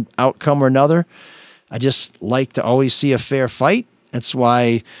want one outcome or another. I just like to always see a fair fight. That's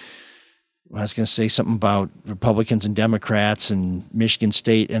why I was going to say something about Republicans and Democrats and Michigan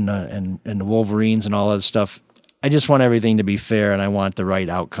State and the Wolverines and all that stuff. I just want everything to be fair, and I want the right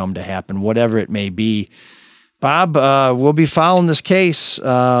outcome to happen, whatever it may be. Bob, we'll be following this case.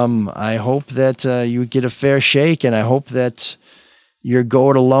 I hope that you get a fair shake, and I hope that your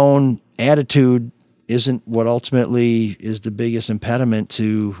go-it-alone attitude isn't what ultimately is the biggest impediment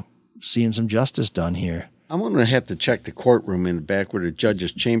to seeing some justice done here. I'm going to have to check the courtroom in the back where the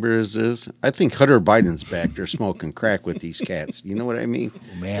judge's chambers is. I think Hunter Biden's back there smoking crack with these cats. You know what I mean?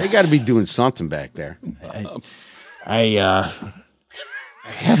 Man. They got to be doing something back there. I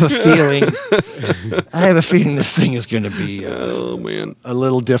have a feeling. I have a feeling this thing is going to be a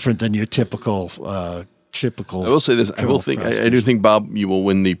little different than your typical. I will say this. I do think, Bob, you will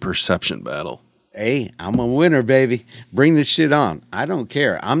win the perception battle. Hey, I'm a winner, baby. Bring this shit on. I don't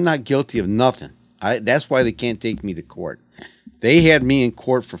care. I'm not guilty of nothing. That's why they can't take me to court. They had me in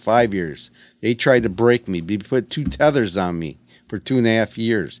court for 5 years. They tried to break me. They put 2 tethers on me for 2.5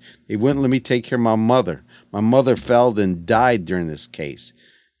 years. They wouldn't let me take care of my mother. My mother fell and died during this case.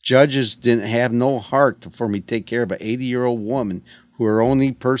 Judges didn't have no heart for me to take care of an 80-year-old woman who her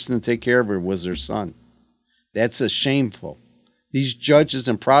only person to take care of her was her son. That's shameful. These judges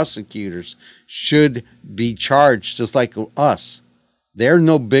and prosecutors should be charged just like us. They're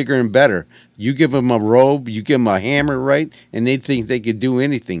no bigger and better. You give them a robe, you give them a hammer, right, and they think they could do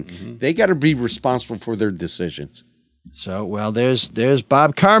anything. Mm-hmm. They got to be responsible for their decisions. So, well, there's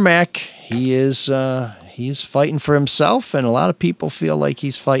Bob Carmack. He's fighting for himself, and a lot of people feel like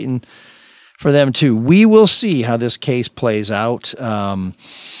he's fighting for them too. We will see how this case plays out.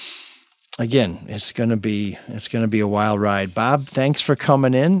 Again, it's gonna be a wild ride. Bob, thanks for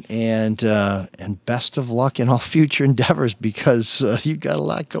coming in, and best of luck in all future endeavors because you got a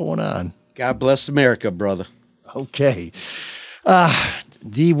lot going on. God bless America, brother. Okay,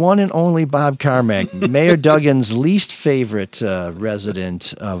 the one and only Bob Carmack, Mayor Duggan's least favorite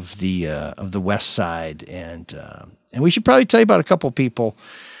resident of the West Side, and we should probably tell you about a couple people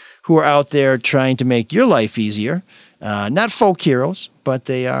who are out there trying to make your life easier. Not folk heroes, but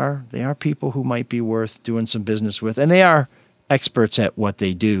they are people who might be worth doing some business with, and they are experts at what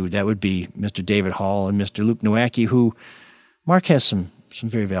they do. That would be Mr. David Hall and Mr. Luke Nowacki, who Mark has some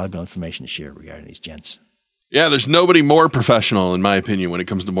very valuable information to share regarding these gents. Yeah, there's nobody more professional, in my opinion, when it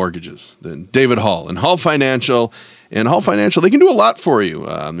comes to mortgages than David Hall and Hall Financial. And Hall Financial, they can do a lot for you.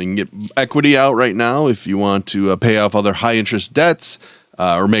 They can get equity out right now if you want to pay off other high-interest debts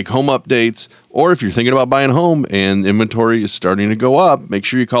or make home updates. Or if you're thinking about buying a home and inventory is starting to go up, make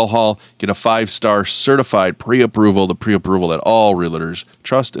sure you call Hall, get a 5-star certified pre-approval, the pre-approval that all realtors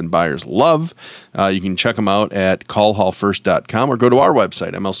trust and buyers love. You can check them out at callhallfirst.com or go to our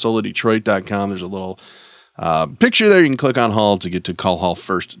website, mlsolodetroit.com. There's a little picture there. You can click on Hall to get to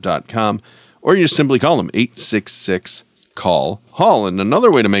callhallfirst.com, or you just simply call them 866-CALL-HALL. And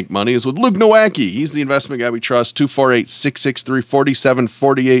another way to make money is with Luke Nowacki. He's the investment guy we trust,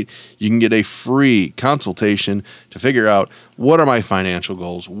 248-663-4748. You can get a free consultation to figure out what are my financial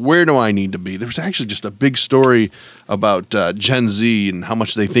goals? Where do I need to be? There's actually just a big story about Gen Z and how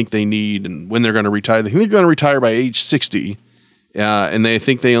much they think they need and when they're going to retire. They think they're going to retire by age 60, and they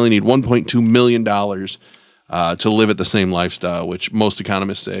think they only need $1.2 million to live at the same lifestyle, which most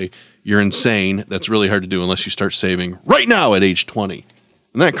economists say you're insane. That's really hard to do unless you start saving right now at age 20. Isn't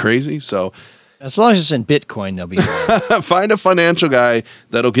that crazy? So As long as it's in Bitcoin, they'll be fine. Find a financial guy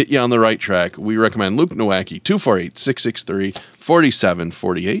that'll get you on the right track. We recommend Luke Nowacki,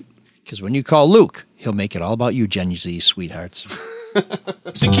 248-663-4748. Because when you call Luke, he'll make it all about you, Gen Z sweethearts.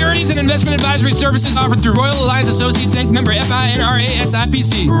 Securities and investment advisory services offered through Royal Alliance Associates Inc. Member FINRA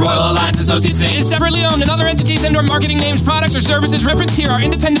SIPC. Royal Alliance Associates Inc. is separately owned, and other entities and/or marketing names, products, or services referenced here are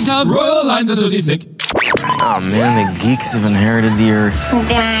independent of Royal Alliance Associates Inc. Oh man, the geeks have inherited the earth.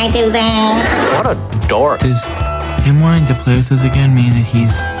 Did I do that? What a dork. Does him wanting to play with us again mean that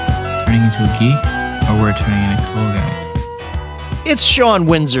he's turning into a geek, or we're turning into cool guys? It's Sean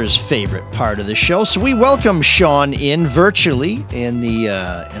Windsor's favorite part of the show, so we welcome Sean in virtually in the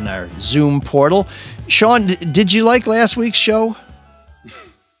in our Zoom portal. Sean, did you like last week's show?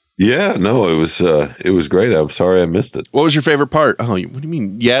 Yeah, no, it was great. I'm sorry I missed it. What was your favorite part? Oh, what do you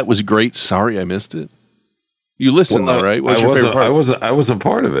mean? Yeah, it was great. Sorry I missed it. You listened though, right? What was your favorite part? I wasn't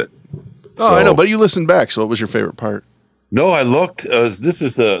part of it. Oh, I know, but you listened back. So what was your favorite part? No, I looked. This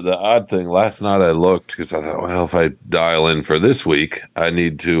is the odd thing. Last night I looked because I thought, well, if I dial in for this week, I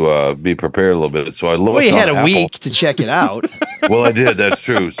need to be prepared a little bit. So I looked. Well, you had a Apple. week to check it out. Well, I did. That's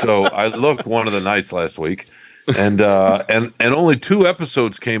true. So I looked one of the nights last week, and only 2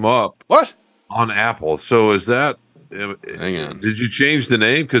 episodes came up. What? On Apple. So is that? Hang on. Did you change the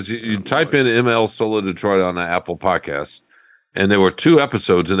name? Because you type in ML Solo Detroit on the Apple Podcasts, and there were 2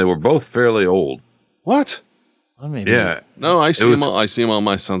 episodes, and they were both fairly old. What? Well, maybe. Yeah. No, I see them all. I see them all on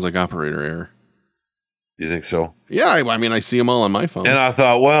my sounds like operator error. You think so? Yeah, I mean, I see them all on my phone. And I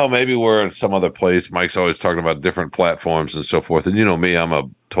thought, well, maybe we're in some other place. Mike's always talking about different platforms and so forth. And you know me, I'm a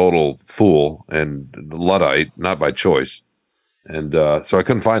total fool and Luddite, not by choice. And so I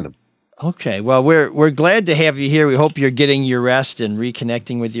couldn't find them. Okay, well, we're glad to have you here. We hope you're getting your rest and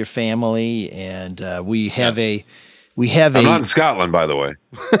reconnecting with your family. And we have I'm not in Scotland, by the way.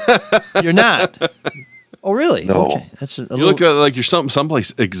 You're not. Oh, really? No. Okay, that's a you little... look like you're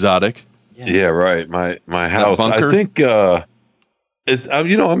someplace exotic. Yeah, right. My house. bunker? I think it's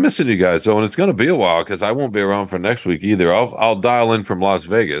I'm missing you guys though, and it's going to be a while because I won't be around for next week either. I'll dial in from Las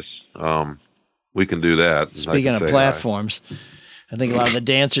Vegas. We can do that. Speaking of platforms, I think a lot of the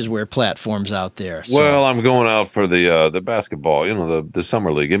dancers wear platforms out there. So. Well, I'm going out for the basketball. The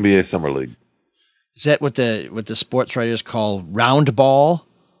summer league, NBA summer league. Is that what the sports writers call round ball?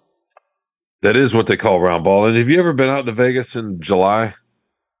 That is what they call round ball. And have you ever been out to Vegas in July?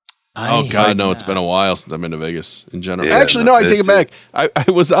 Oh God, no! It's been a while since I've been to Vegas in general. Yeah, Actually, no, I take it back. I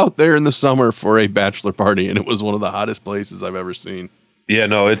was out there in the summer for a bachelor party, and it was one of the hottest places I've ever seen. Yeah,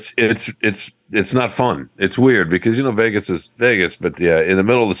 no, it's not fun. It's weird because Vegas is Vegas, but yeah, in the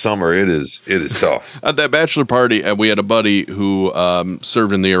middle of the summer, it is tough. At that bachelor party, we had a buddy who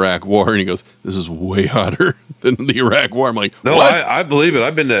served in the Iraq War, and he goes, "This is way hotter than the Iraq War." I'm like, no, what? I believe it.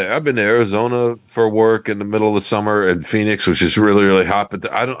 I've been to Arizona for work in the middle of the summer, and Phoenix, which is really really hot. But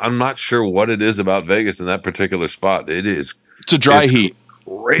I'm not sure what it is about Vegas in that particular spot. It's a dry heat,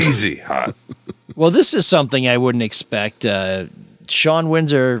 crazy hot. Well, this is something I wouldn't expect. Sean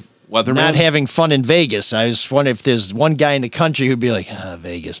Windsor not having fun in Vegas. I was wondering if there's one guy in the country who'd be like,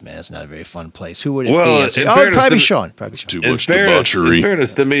 Vegas, man, it's not a very fun place. Who would it be? Probably Sean. Too much debauchery. In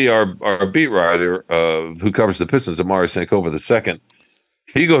fairness to me, our beat writer who covers the Pistons, Amari Sankova II,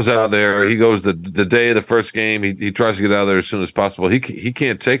 he goes out there. He goes the day of the first game. He tries to get out there as soon as possible. He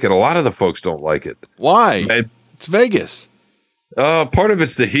can't take it. A lot of the folks don't like it. Why? It's Vegas. Part of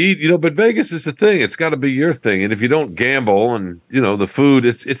it's the heat, but Vegas is the thing. It's got to be your thing. And if you don't gamble and, the food,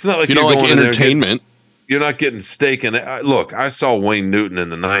 it's not like you don't like entertainment. You're not getting steak. And look, I saw Wayne Newton in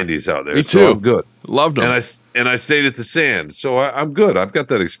the 90s out there. Me too. So I'm good. Loved him. And I stayed at the Sand. So I'm good. I've got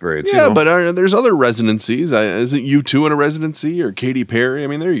that experience. Yeah, but there's other residencies. Isn't U2 in a residency or Katy Perry? I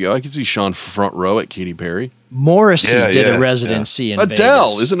mean, there you go. I can see Sean front row at Katy Perry. Morrissey did a residency in Adele.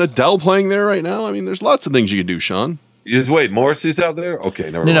 Vegas. Isn't Adele playing there right now? I mean, there's lots of things you could do, Sean. Just wait, Morrissey's out there? Okay,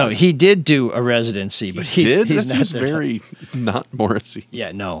 never mind. No, he did do a residency, but he's that not seems very not Morrissey.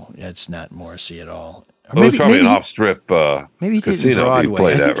 Yeah, no, it's not Morrissey at all. It was probably an off-strip maybe he did it in casino. Broadway. He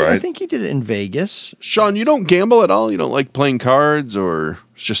played that, right? I think he did it in Vegas. Sean, you don't gamble at all? You don't like playing cards or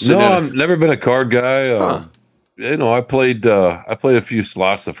just sitting No, I've never been a card guy. I played a few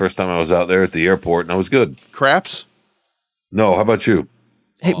slots the first time I was out there at the airport, and I was good. Craps? No, how about you?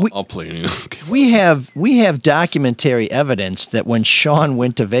 Hey, I'll play anything. We have documentary evidence that when Sean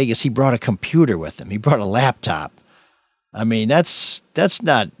went to Vegas, he brought a computer with him. He brought a laptop. I mean, that's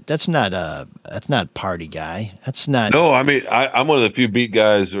not party guy. That's not. No, I mean, I'm one of the few beat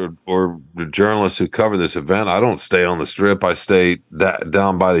guys or the journalists who cover this event. I don't stay on the Strip. I stay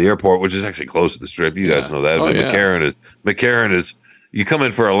down by the airport, which is actually close to the Strip. You guys know that. Oh, but McCarran is you come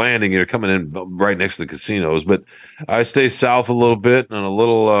in for a landing, you're coming in right next to the casinos. But I stay south a little bit in a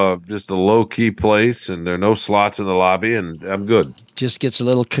little, just a low key place, and there are no slots in the lobby, and I'm good. Just gets a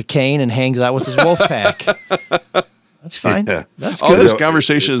little cocaine and hangs out with his wolf pack. That's fine. Yeah. That's All good. this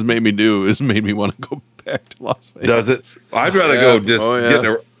conversation has made me want to go back to Las Vegas. Does it? I'd rather go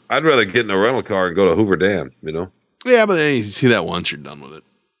just I'd rather get in a rental car and go to Hoover Dam. Yeah, but hey, you see that once, you're done with it.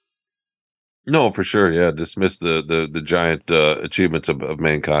 No, for sure. Yeah, dismiss the giant achievements of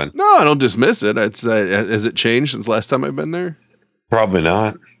mankind. No, I don't dismiss it. It's has it changed since last time I've been there? Probably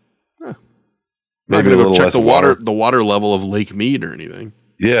not. Maybe a little check the water level of Lake Mead or anything.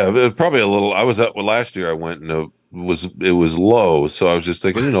 Yeah, probably a little. I was up last year. I went and it was low, so I was just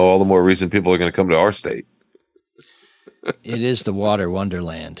thinking, all the more reason people are going to come to our state. It is the water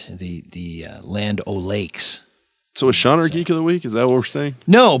wonderland, the land o' lakes. So is Sean our Geek of the Week? Is that what we're saying?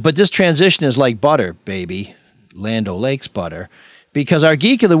 No, but this transition is like butter, baby. Land O'Lakes butter. Because our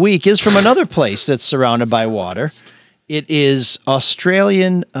Geek of the Week is from another place that's surrounded by water. It is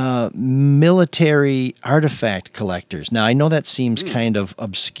Australian military artifact collectors. Now, I know that seems kind of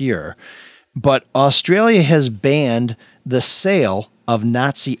obscure, but Australia has banned the sale of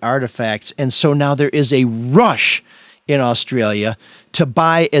Nazi artifacts, and so now there is a rush in Australia to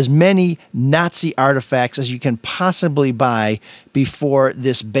buy as many Nazi artifacts as you can possibly buy before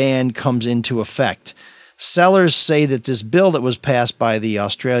this ban comes into effect. Sellers say that this bill that was passed by the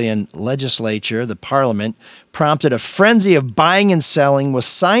Australian legislature, the parliament, prompted a frenzy of buying and selling with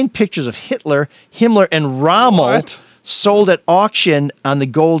signed pictures of Hitler, Himmler, and Rommel sold at auction on the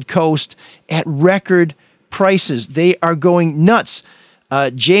Gold Coast at record prices. They are going nuts.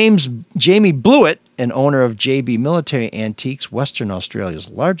 Jamie Blewett, an owner of JB Military Antiques, Western Australia's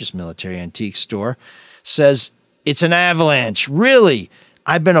largest military antique store, says, it's an avalanche. Really?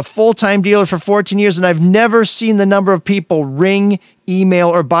 I've been a full-time dealer for 14 years, and I've never seen the number of people ring, email,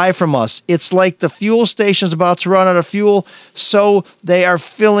 or buy from us. It's like the fuel station's about to run out of fuel, so they are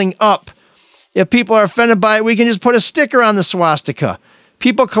filling up. If people are offended by it, we can just put a sticker on the swastika.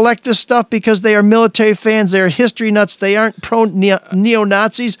 People collect this stuff because they are military fans. They are history nuts. They aren't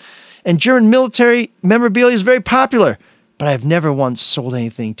pro-neo-Nazis. And German military memorabilia is very popular. But I've never once sold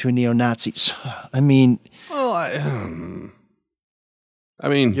anything to a neo-Nazi. I mean... Well, I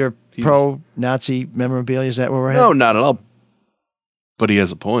mean... You're pro-Nazi memorabilia? Is that where we're at? No, not at all. But he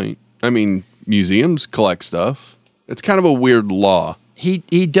has a point. I mean, museums collect stuff. It's kind of a weird law.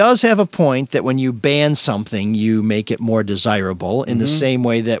 He does have a point that when you ban something, you make it more desirable in the same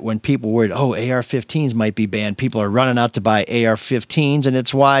way that when people worried, AR-15s might be banned, people are running out to buy AR-15s, and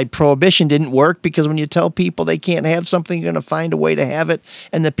it's why Prohibition didn't work, because when you tell people they can't have something, you're going to find a way to have it,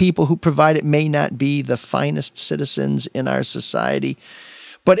 and the people who provide it may not be the finest citizens in our society.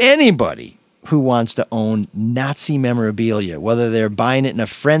 But anybody who wants to own Nazi memorabilia, whether they're buying it in a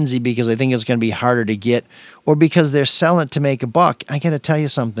frenzy because they think it's going to be harder to get or because they're selling it to make a buck, I got to tell you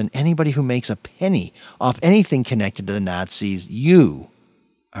something. Anybody who makes a penny off anything connected to the Nazis, you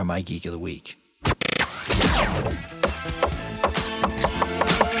are my Geek of the Week.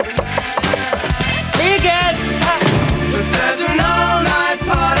 Hey guys! There's an all-night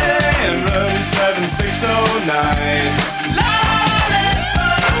party in room 7609.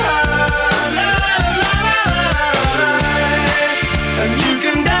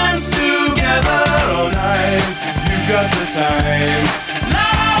 Got the time.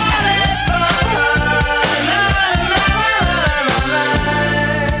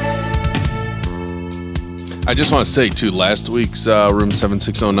 I just want to say too, last week's Room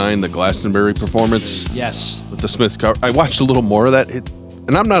 7609, the Glastonbury performance. Yes. With the Smiths cover. I watched a little more of that.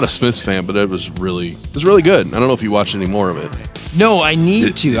 And I'm not a Smiths fan, but it was really good. I don't know if you watched any more of it. No, I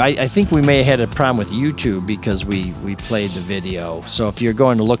need to. I think we may have had a problem with YouTube because we played the video. So if you're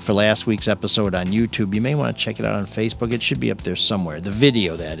going to look for last week's episode on YouTube, you may want to check it out on Facebook. It should be up there somewhere. The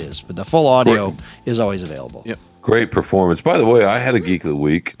video, that is. But the full audio is always available. Yep. Great performance. By the way, I had a Geek of the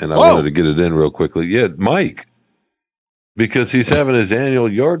Week, and I wanted to get it in real quickly. Yeah, Mike. Because he's having his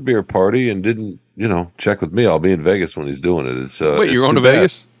annual yard beer party and didn't, check with me. I'll be in Vegas when he's doing it. Wait, you're going to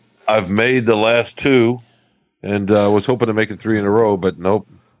Vegas? I've made the last two. And was hoping to make it 3 in a row, but nope.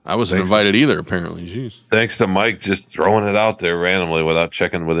 I wasn't invited either, apparently. Jeez. Thanks to Mike just throwing it out there randomly without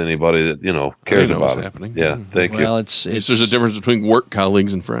checking with anybody that, cares about it. Happening. Yeah, thank you. Well, it's there's a difference between work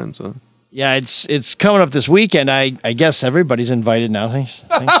colleagues and friends, huh? Yeah, it's coming up this weekend. I guess everybody's invited now. Thanks.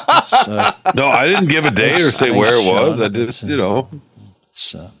 No, I didn't give a day or say where it was. I just,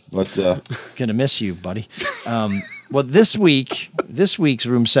 But gonna miss you, buddy. Well, this week's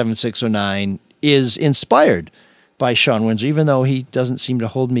Room 7609 is inspired by Sean Windsor, even though he doesn't seem to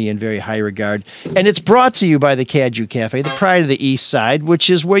hold me in very high regard. And it's brought to you by the Caju Cafe, the pride of the East Side, which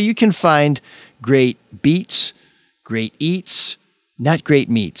is where you can find great beats, great eats, not great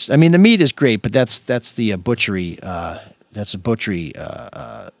meats. I mean, the meat is great, but that's the butchery. That's a butchery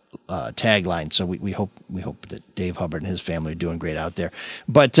tagline. So we hope that Dave Hubbard and his family are doing great out there.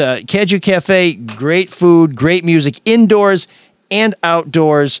 But Caju Cafe, great food, great music, indoors and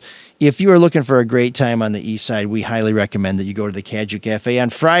outdoors. If you are looking for a great time on the East Side, we highly recommend that you go to the Caju Cafe.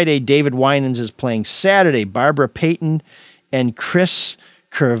 On Friday, David Winans is playing. Saturday, Barbara Payton and Chris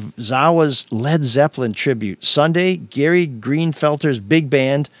Kurzawa's Led Zeppelin tribute. Sunday, Gary Greenfelter's big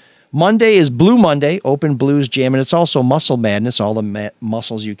band. Monday is Blue Monday, open blues jam, and it's also Muscle Madness, all the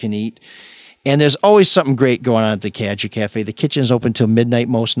mussels you can eat. And there's always something great going on at the Caju Cafe. The kitchen is open till midnight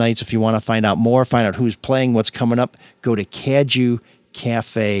most nights. If you want to find out more, find out who's playing, what's coming up, go to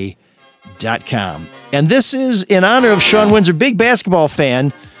cajucafe.com. And this is in honor of Sean Windsor, big basketball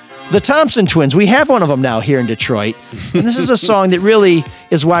fan, the Thompson Twins. We have one of them now here in Detroit. And this is a song that really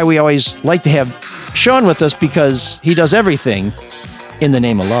is why we always like to have Sean with us, because he does everything in the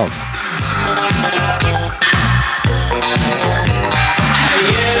name of love. Hey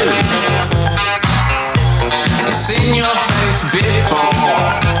you, I've seen your face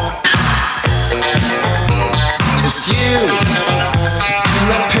before. It's you in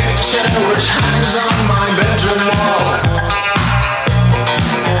the picture which hangs on my bedroom wall.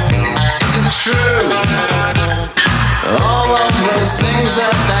 Is it true? All of those things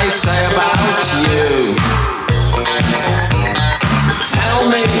that they say about you.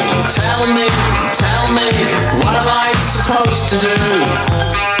 Tell me, what am I supposed to do?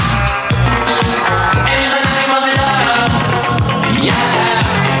 In the name of love, yeah.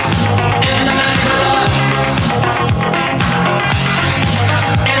 In the name of love.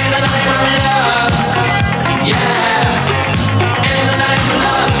 In the name of love, yeah. In the name of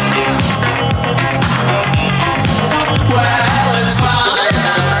love. Well, it's fun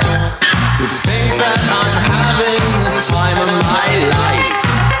to think that I'm having the time of my life.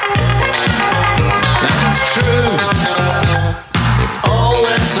 That's true. If all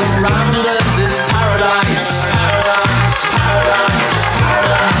that's around us is paradise,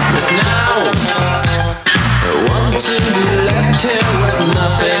 but now I want to be left here with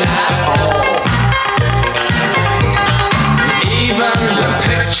nothing at all. Even the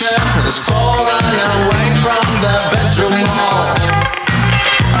picture has fallen away from the bedroom wall.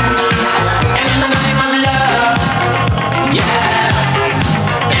 In the name of love, yeah.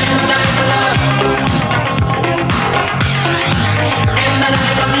 In the name of love. In the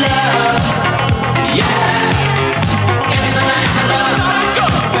name of love, yeah. In the name of love.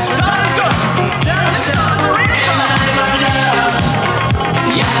 This time go. This is in the name of love,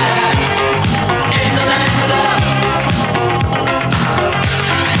 yeah. In the name of love.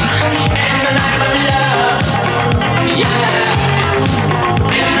 In the name of love, yeah.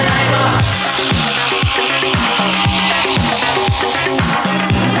 In the name of.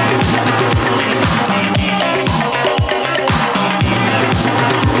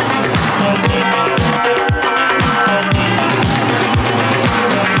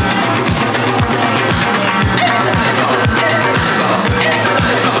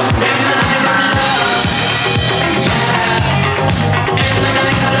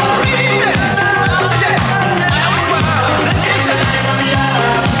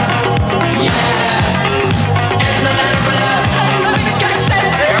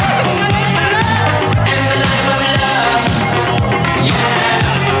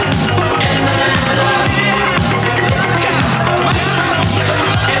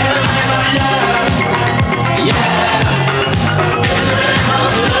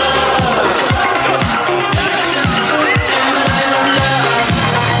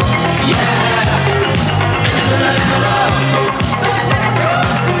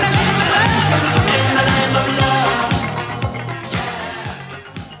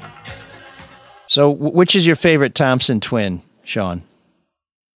 So which is your favorite Thompson twin, Sean?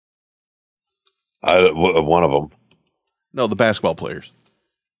 One of them. No, the basketball players.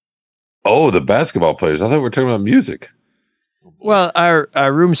 Oh, the basketball players. I thought we were talking about music. Well, our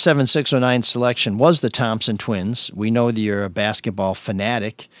Room 7609 selection was the Thompson twins. We know that you're a basketball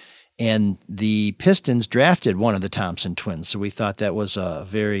fanatic, and the Pistons drafted one of the Thompson twins. So we thought that was a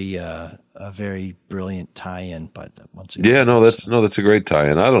very brilliant tie-in. But once again, yeah, that's a great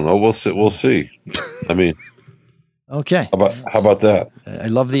tie-in. I don't know. We'll see. I mean, okay. How about that? I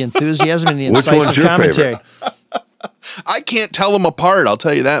love the enthusiasm and the Which incisive one's your commentary. I can't tell them apart. I'll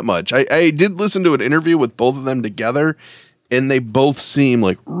tell you that much. I did listen to an interview with both of them together, and they both seem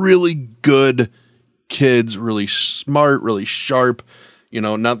like really good kids, really smart, really sharp.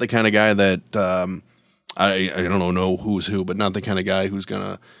 Not the kind of guy that I don't know who's who, but not the kind of guy who's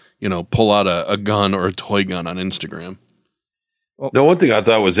gonna pull out a gun or a toy gun on Instagram. No, one thing I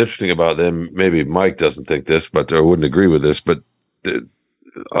thought was interesting about them, maybe Mike doesn't think this, but I wouldn't agree with this, but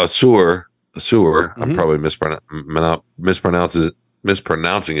Asur, I'm probably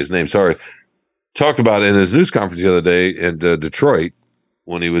mispronouncing his name. Sorry. Talked about it in his news conference the other day in Detroit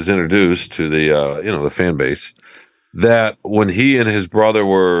when he was introduced to the fan base, that when he and his brother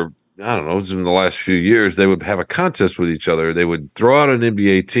were, I don't know, it was in the last few years, they would have a contest with each other. They would throw out an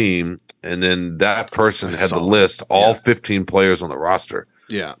NBA team, and then that person had to list all 15 players on the roster.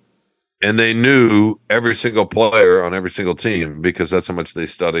 Yeah. And they knew every single player on every single team because that's how much they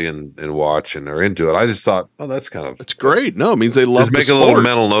study and watch and are into it. I just thought, that's great. No, it means they love just make the a sport. little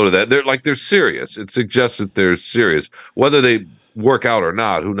mental note of that. They're serious. It suggests that they're serious. Whether they work out or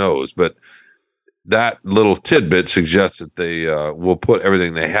not, who knows? But that little tidbit suggests that they will put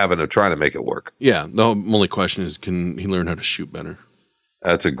everything they have into trying to make it work. Yeah. The only question is, can he learn how to shoot better?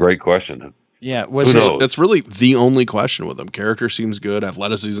 That's a great question. Yeah, that's really the only question with him. Character seems good,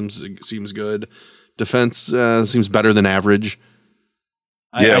 athleticism seems good, defense seems better than average.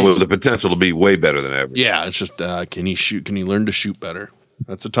 With the potential to be way better than average. Yeah, it's just can he shoot? Can he learn to shoot better?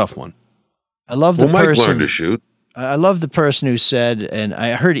 That's a tough one. I love the Mike person learned to shoot. I love the person who said, and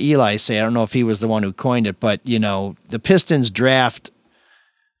I heard Eli say, I don't know if he was the one who coined it, but the Pistons draft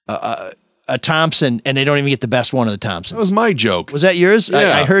a Thompson, and they don't even get the best one of the Thompsons. That was my joke. Was that yours?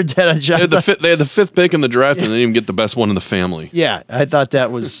 Yeah. I heard that. They had the fifth pick in the draft, and they didn't even get the best one in the family. Yeah, I thought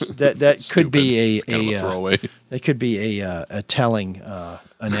that was that could be a throwaway. That could be a telling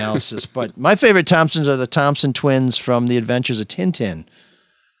analysis. But my favorite Thompsons are the Thompson twins from The Adventures of Tintin,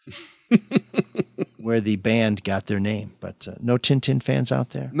 where the band got their name. But no Tintin fans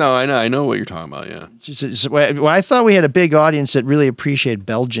out there? No, I know what you're talking about. Yeah. Well, I thought we had a big audience that really appreciated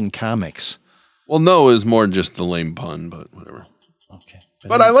Belgian comics. Well, no, it was more just the lame pun, but whatever. Okay.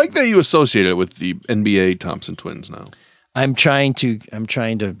 But I like that you associate it with the NBA Thompson twins now. I'm trying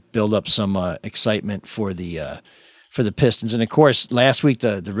to build up some excitement for the Pistons, and of course, last week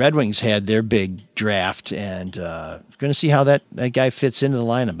the Red Wings had their big draft, and going to see how that guy fits into the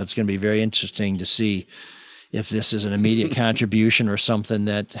lineup. It's going to be very interesting to see if this is an immediate contribution or something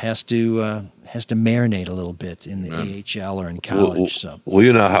that has to marinate a little bit in the AHL or in college. Well,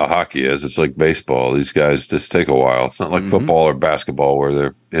 you know how hockey is. It's like baseball. These guys just take a while. It's not like football or basketball where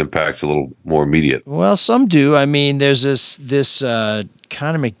their impact's a little more immediate. Well, some do. I mean, there's this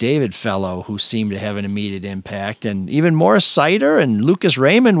Connor McDavid fellow who seemed to have an immediate impact, and even Morris Sider and Lucas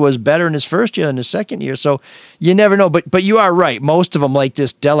Raymond was better in his first year than his second year. So you never know. But you are right. Most of them, like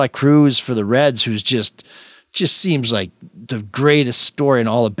this Dela Cruz for the Reds, who's just seems like the greatest story in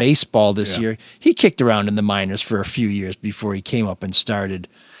all of baseball this year. He kicked around in the minors for a few years before he came up and started.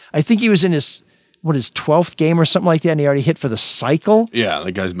 I think he was in his 12th game or something like that, and he already hit for the cycle. Yeah,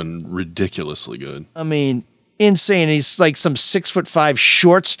 that guy's been ridiculously good. I mean, insane. He's like some 6'5"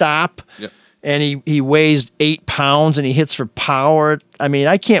 shortstop, and he weighs 8 pounds, and he hits for power. I mean,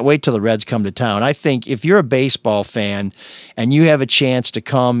 I can't wait till the Reds come to town. I think if you're a baseball fan and you have a chance to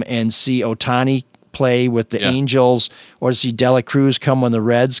come and see Ohtani play with the Angels, or to see Dela Cruz come when the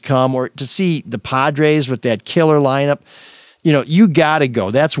Reds come, or to see the Padres with that killer lineup, you got to go.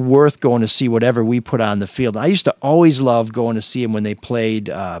 That's worth going to see whatever we put on the field. I used to always love going to see him when they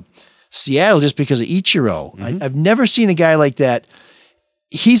played Seattle just because of Ichiro. I've never seen a guy like that.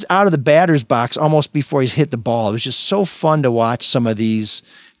 He's out of the batter's box almost before he's hit the ball. It was just so fun to watch some of these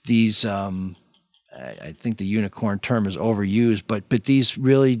I think the unicorn term is overused, but these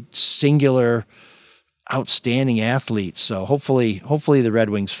really singular outstanding athletes. So hopefully the Red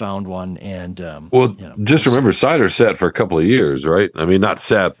Wings found one. And just remember, Sider sat for a couple of years, right? I mean, not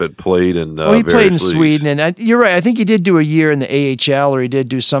sat, but played in. He played in Sweden, and you're right. I think he did do a year in the AHL, or he did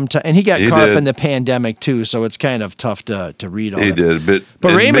do some time, and he got caught up in the pandemic too. So it's kind of tough to read on. He did,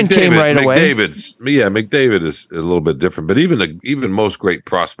 but Raymond came right away. McDavid is a little bit different, but even most great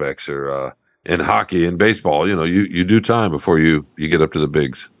prospects are in hockey and baseball. You do time before you get up to the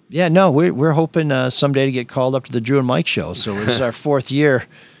bigs. Yeah, no, we're hoping someday to get called up to the Drew and Mike show. So this is our 4th year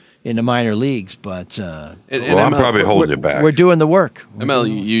in the minor leagues, but I'm probably holding it back. We're doing the work.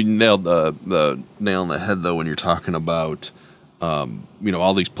 ML, you nailed the nail on the head though when you're talking about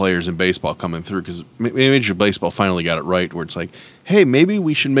all these players in baseball coming through, because Major Baseball finally got it right, where it's like, hey, maybe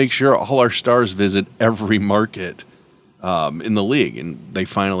we should make sure all our stars visit every market in the league, and they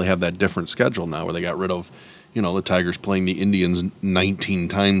finally have that different schedule now where they got rid of the Tigers playing the Indians 19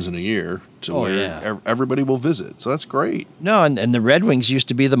 times in a year to where everybody will visit. So that's great. No, and the Red Wings used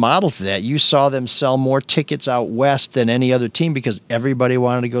to be the model for that. You saw them sell more tickets out west than any other team because everybody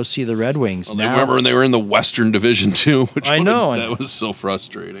wanted to go see the Red Wings. Well, I remember when they were in the Western Division too. That was so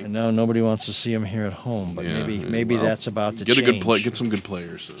frustrating. I know nobody wants to see them here at home, but maybe that's about to change. Get some good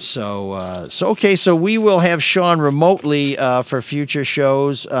players. So okay, so we will have Sean remotely for future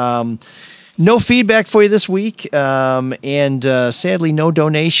shows. No feedback for you this week, and sadly, no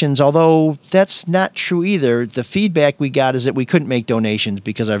donations, although that's not true either. The feedback we got is that we couldn't make donations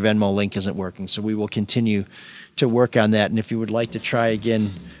because our Venmo link isn't working, so we will continue to work on that, and if you would like to try again,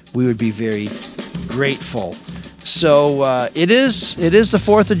 we would be very grateful. So it is the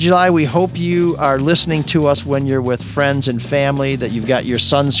 4th of July. We hope you are listening to us when you're with friends and family, that you've got your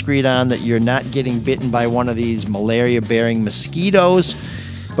sunscreen on, that you're not getting bitten by one of these malaria-bearing mosquitoes,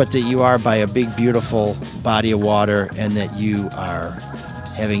 but that you are by a big, beautiful body of water, and that you are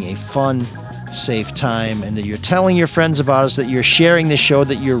having a fun, safe time, and that you're telling your friends about us, that you're sharing the show,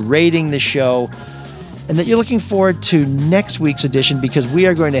 that you're rating the show, and that you're looking forward to next week's edition, because we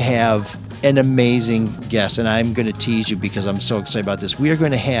are going to have an amazing guest, and I'm going to tease you because I'm so excited about this. We are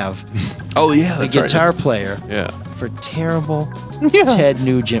going to have the guitar player for Terrible Ted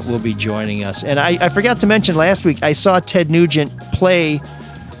Nugent will be joining us. And I forgot to mention last week, I saw Ted Nugent play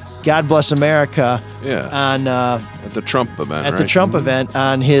God Bless America on at the Trump event. At the Trump event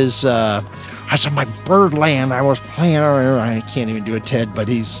on his I saw my Birdland. I was playing. I can't even do a Ted, but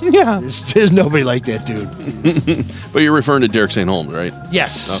there's nobody like that dude. But you're referring to Derek St. Holmes, right?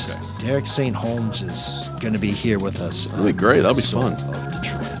 Yes. Okay. Derek St. Holmes is going to be here with us. That'll be great. That'll be fun. Of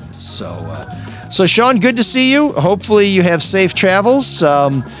Detroit. So Sean, good to see you. Hopefully you have safe travels.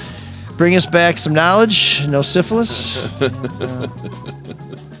 Bring us back some knowledge. No syphilis.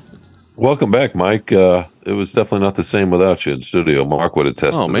 Welcome back, Mike. It was definitely not the same without you in studio. Mark would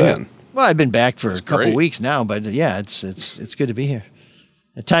attest to that. Well, I've been back for a couple weeks now, but it's good to be here.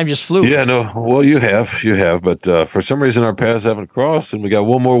 The time just flew. Yeah, no. Well, you have, but for some reason our paths haven't crossed, and we got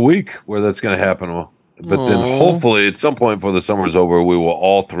one more week where that's going to happen. But then hopefully at some point before the summer's over, we will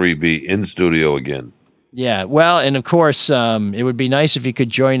all three be in studio again. Yeah, well, and of course, it would be nice if you could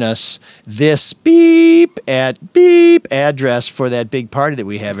join us this beep address for that big party that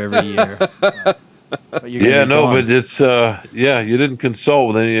we have every year. But it's you didn't consult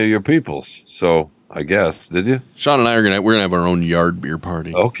with any of your peoples, so I guess did you? Sean and I we're gonna have our own yard beer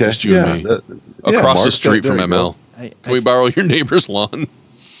party. Okay, just you and me across the street from ML. Can we borrow your neighbor's lawn?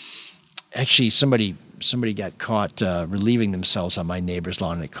 Actually, somebody got caught relieving themselves on my neighbor's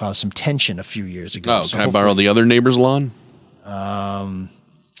lawn, and it caused some tension a few years ago. Oh, so can I borrow the other neighbor's lawn?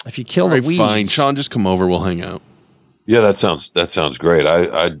 If you kill the weeds, fine. Sean, just come over. We'll hang out. Yeah, that sounds great.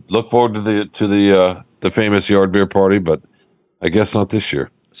 I look forward to the famous yard beer party, but I guess not this year.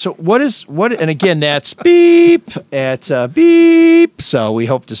 So what? And again, that's beep at beep. So we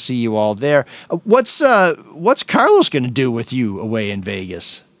hope to see you all there. What's Carlos going to do with you away in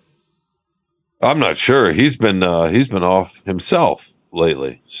Vegas? I'm not sure. He's been off himself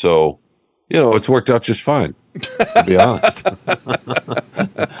lately, so it's worked out just fine. To be honest,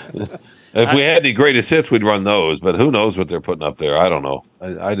 if we had any greatest hits, we'd run those. But who knows what they're putting up there? I don't know.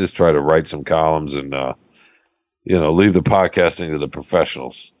 I just try to write some columns and leave the podcasting to the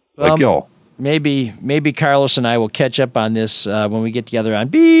professionals like y'all. Maybe Carlos and I will catch up on this when we get together on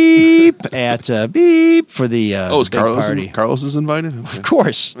beep at beep for the big party. Carlos is invited? Okay. Of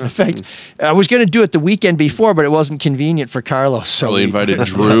course. In fact, I was going to do it the weekend before, but it wasn't convenient for Carlos. So you probably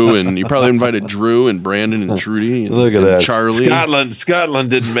invited Drew and Brandon and Trudy. And, look at that, Charlie.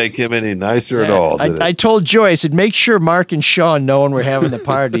 Scotland didn't make him any nicer at all. I told Joy, I said, make sure Mark and Sean know when we're having the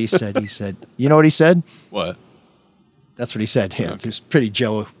party. He said, you know what he said? What? That's what he said. Yeah, okay. It was pretty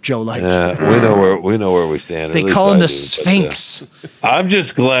Joe-like. Yeah, we know where we stand. They call him the Sphinx. I'm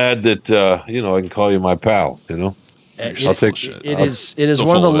just glad that I can call you my pal. I'll take it. Is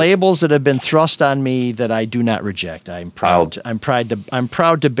one of the labels that have been thrust on me that I do not reject. I'm proud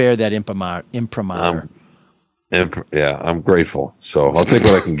to bear that imprimatur. I'm grateful. So I'll take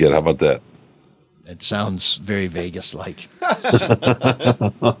what I can get. How about that? It sounds very Vegas-like.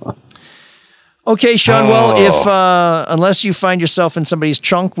 Okay, Sean. Well, if unless you find yourself in somebody's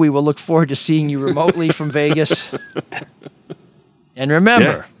trunk, we will look forward to seeing you remotely from Vegas. And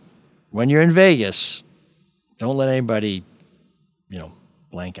remember, when you're in Vegas, don't let anybody,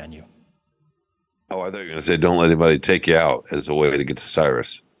 blank on you. Oh, I thought you were going to say, don't let anybody take you out as a way to get to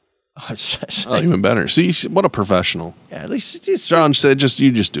Cyrus. Even better. See, what a professional. Yeah, at least John said,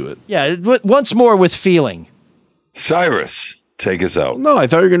 you just do it. Yeah, once more with feeling. Cyrus, take us out. No, I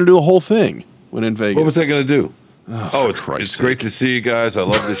thought you were going to do a whole thing. When in Vegas. What was I going to do? It's Christ's great to see you guys. I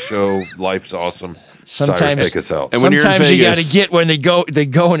love this show. Life's awesome. Sometimes Cyrus, take us out. And when sometimes you're in you got Vegas, to get when they go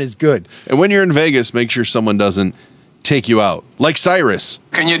and it's good. And when you're in Vegas, make sure someone doesn't take you out. Like Cyrus.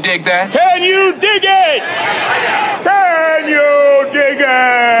 Can you dig that? Can you dig it? Can you dig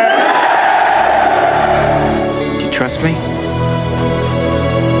it? Do you trust me?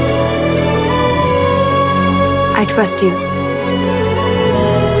 I trust you.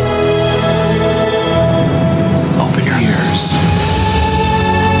 Open your ears.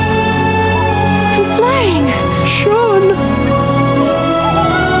 I'm flying. Sean.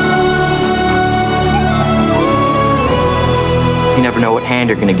 You never know what hand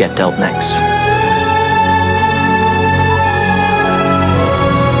you're gonna get dealt next.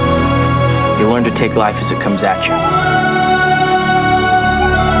 You learn to take life as it comes at you.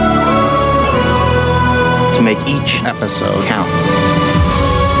 To make each episode count.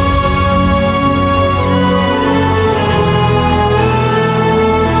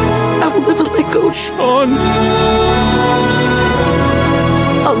 I will never let go. Sean.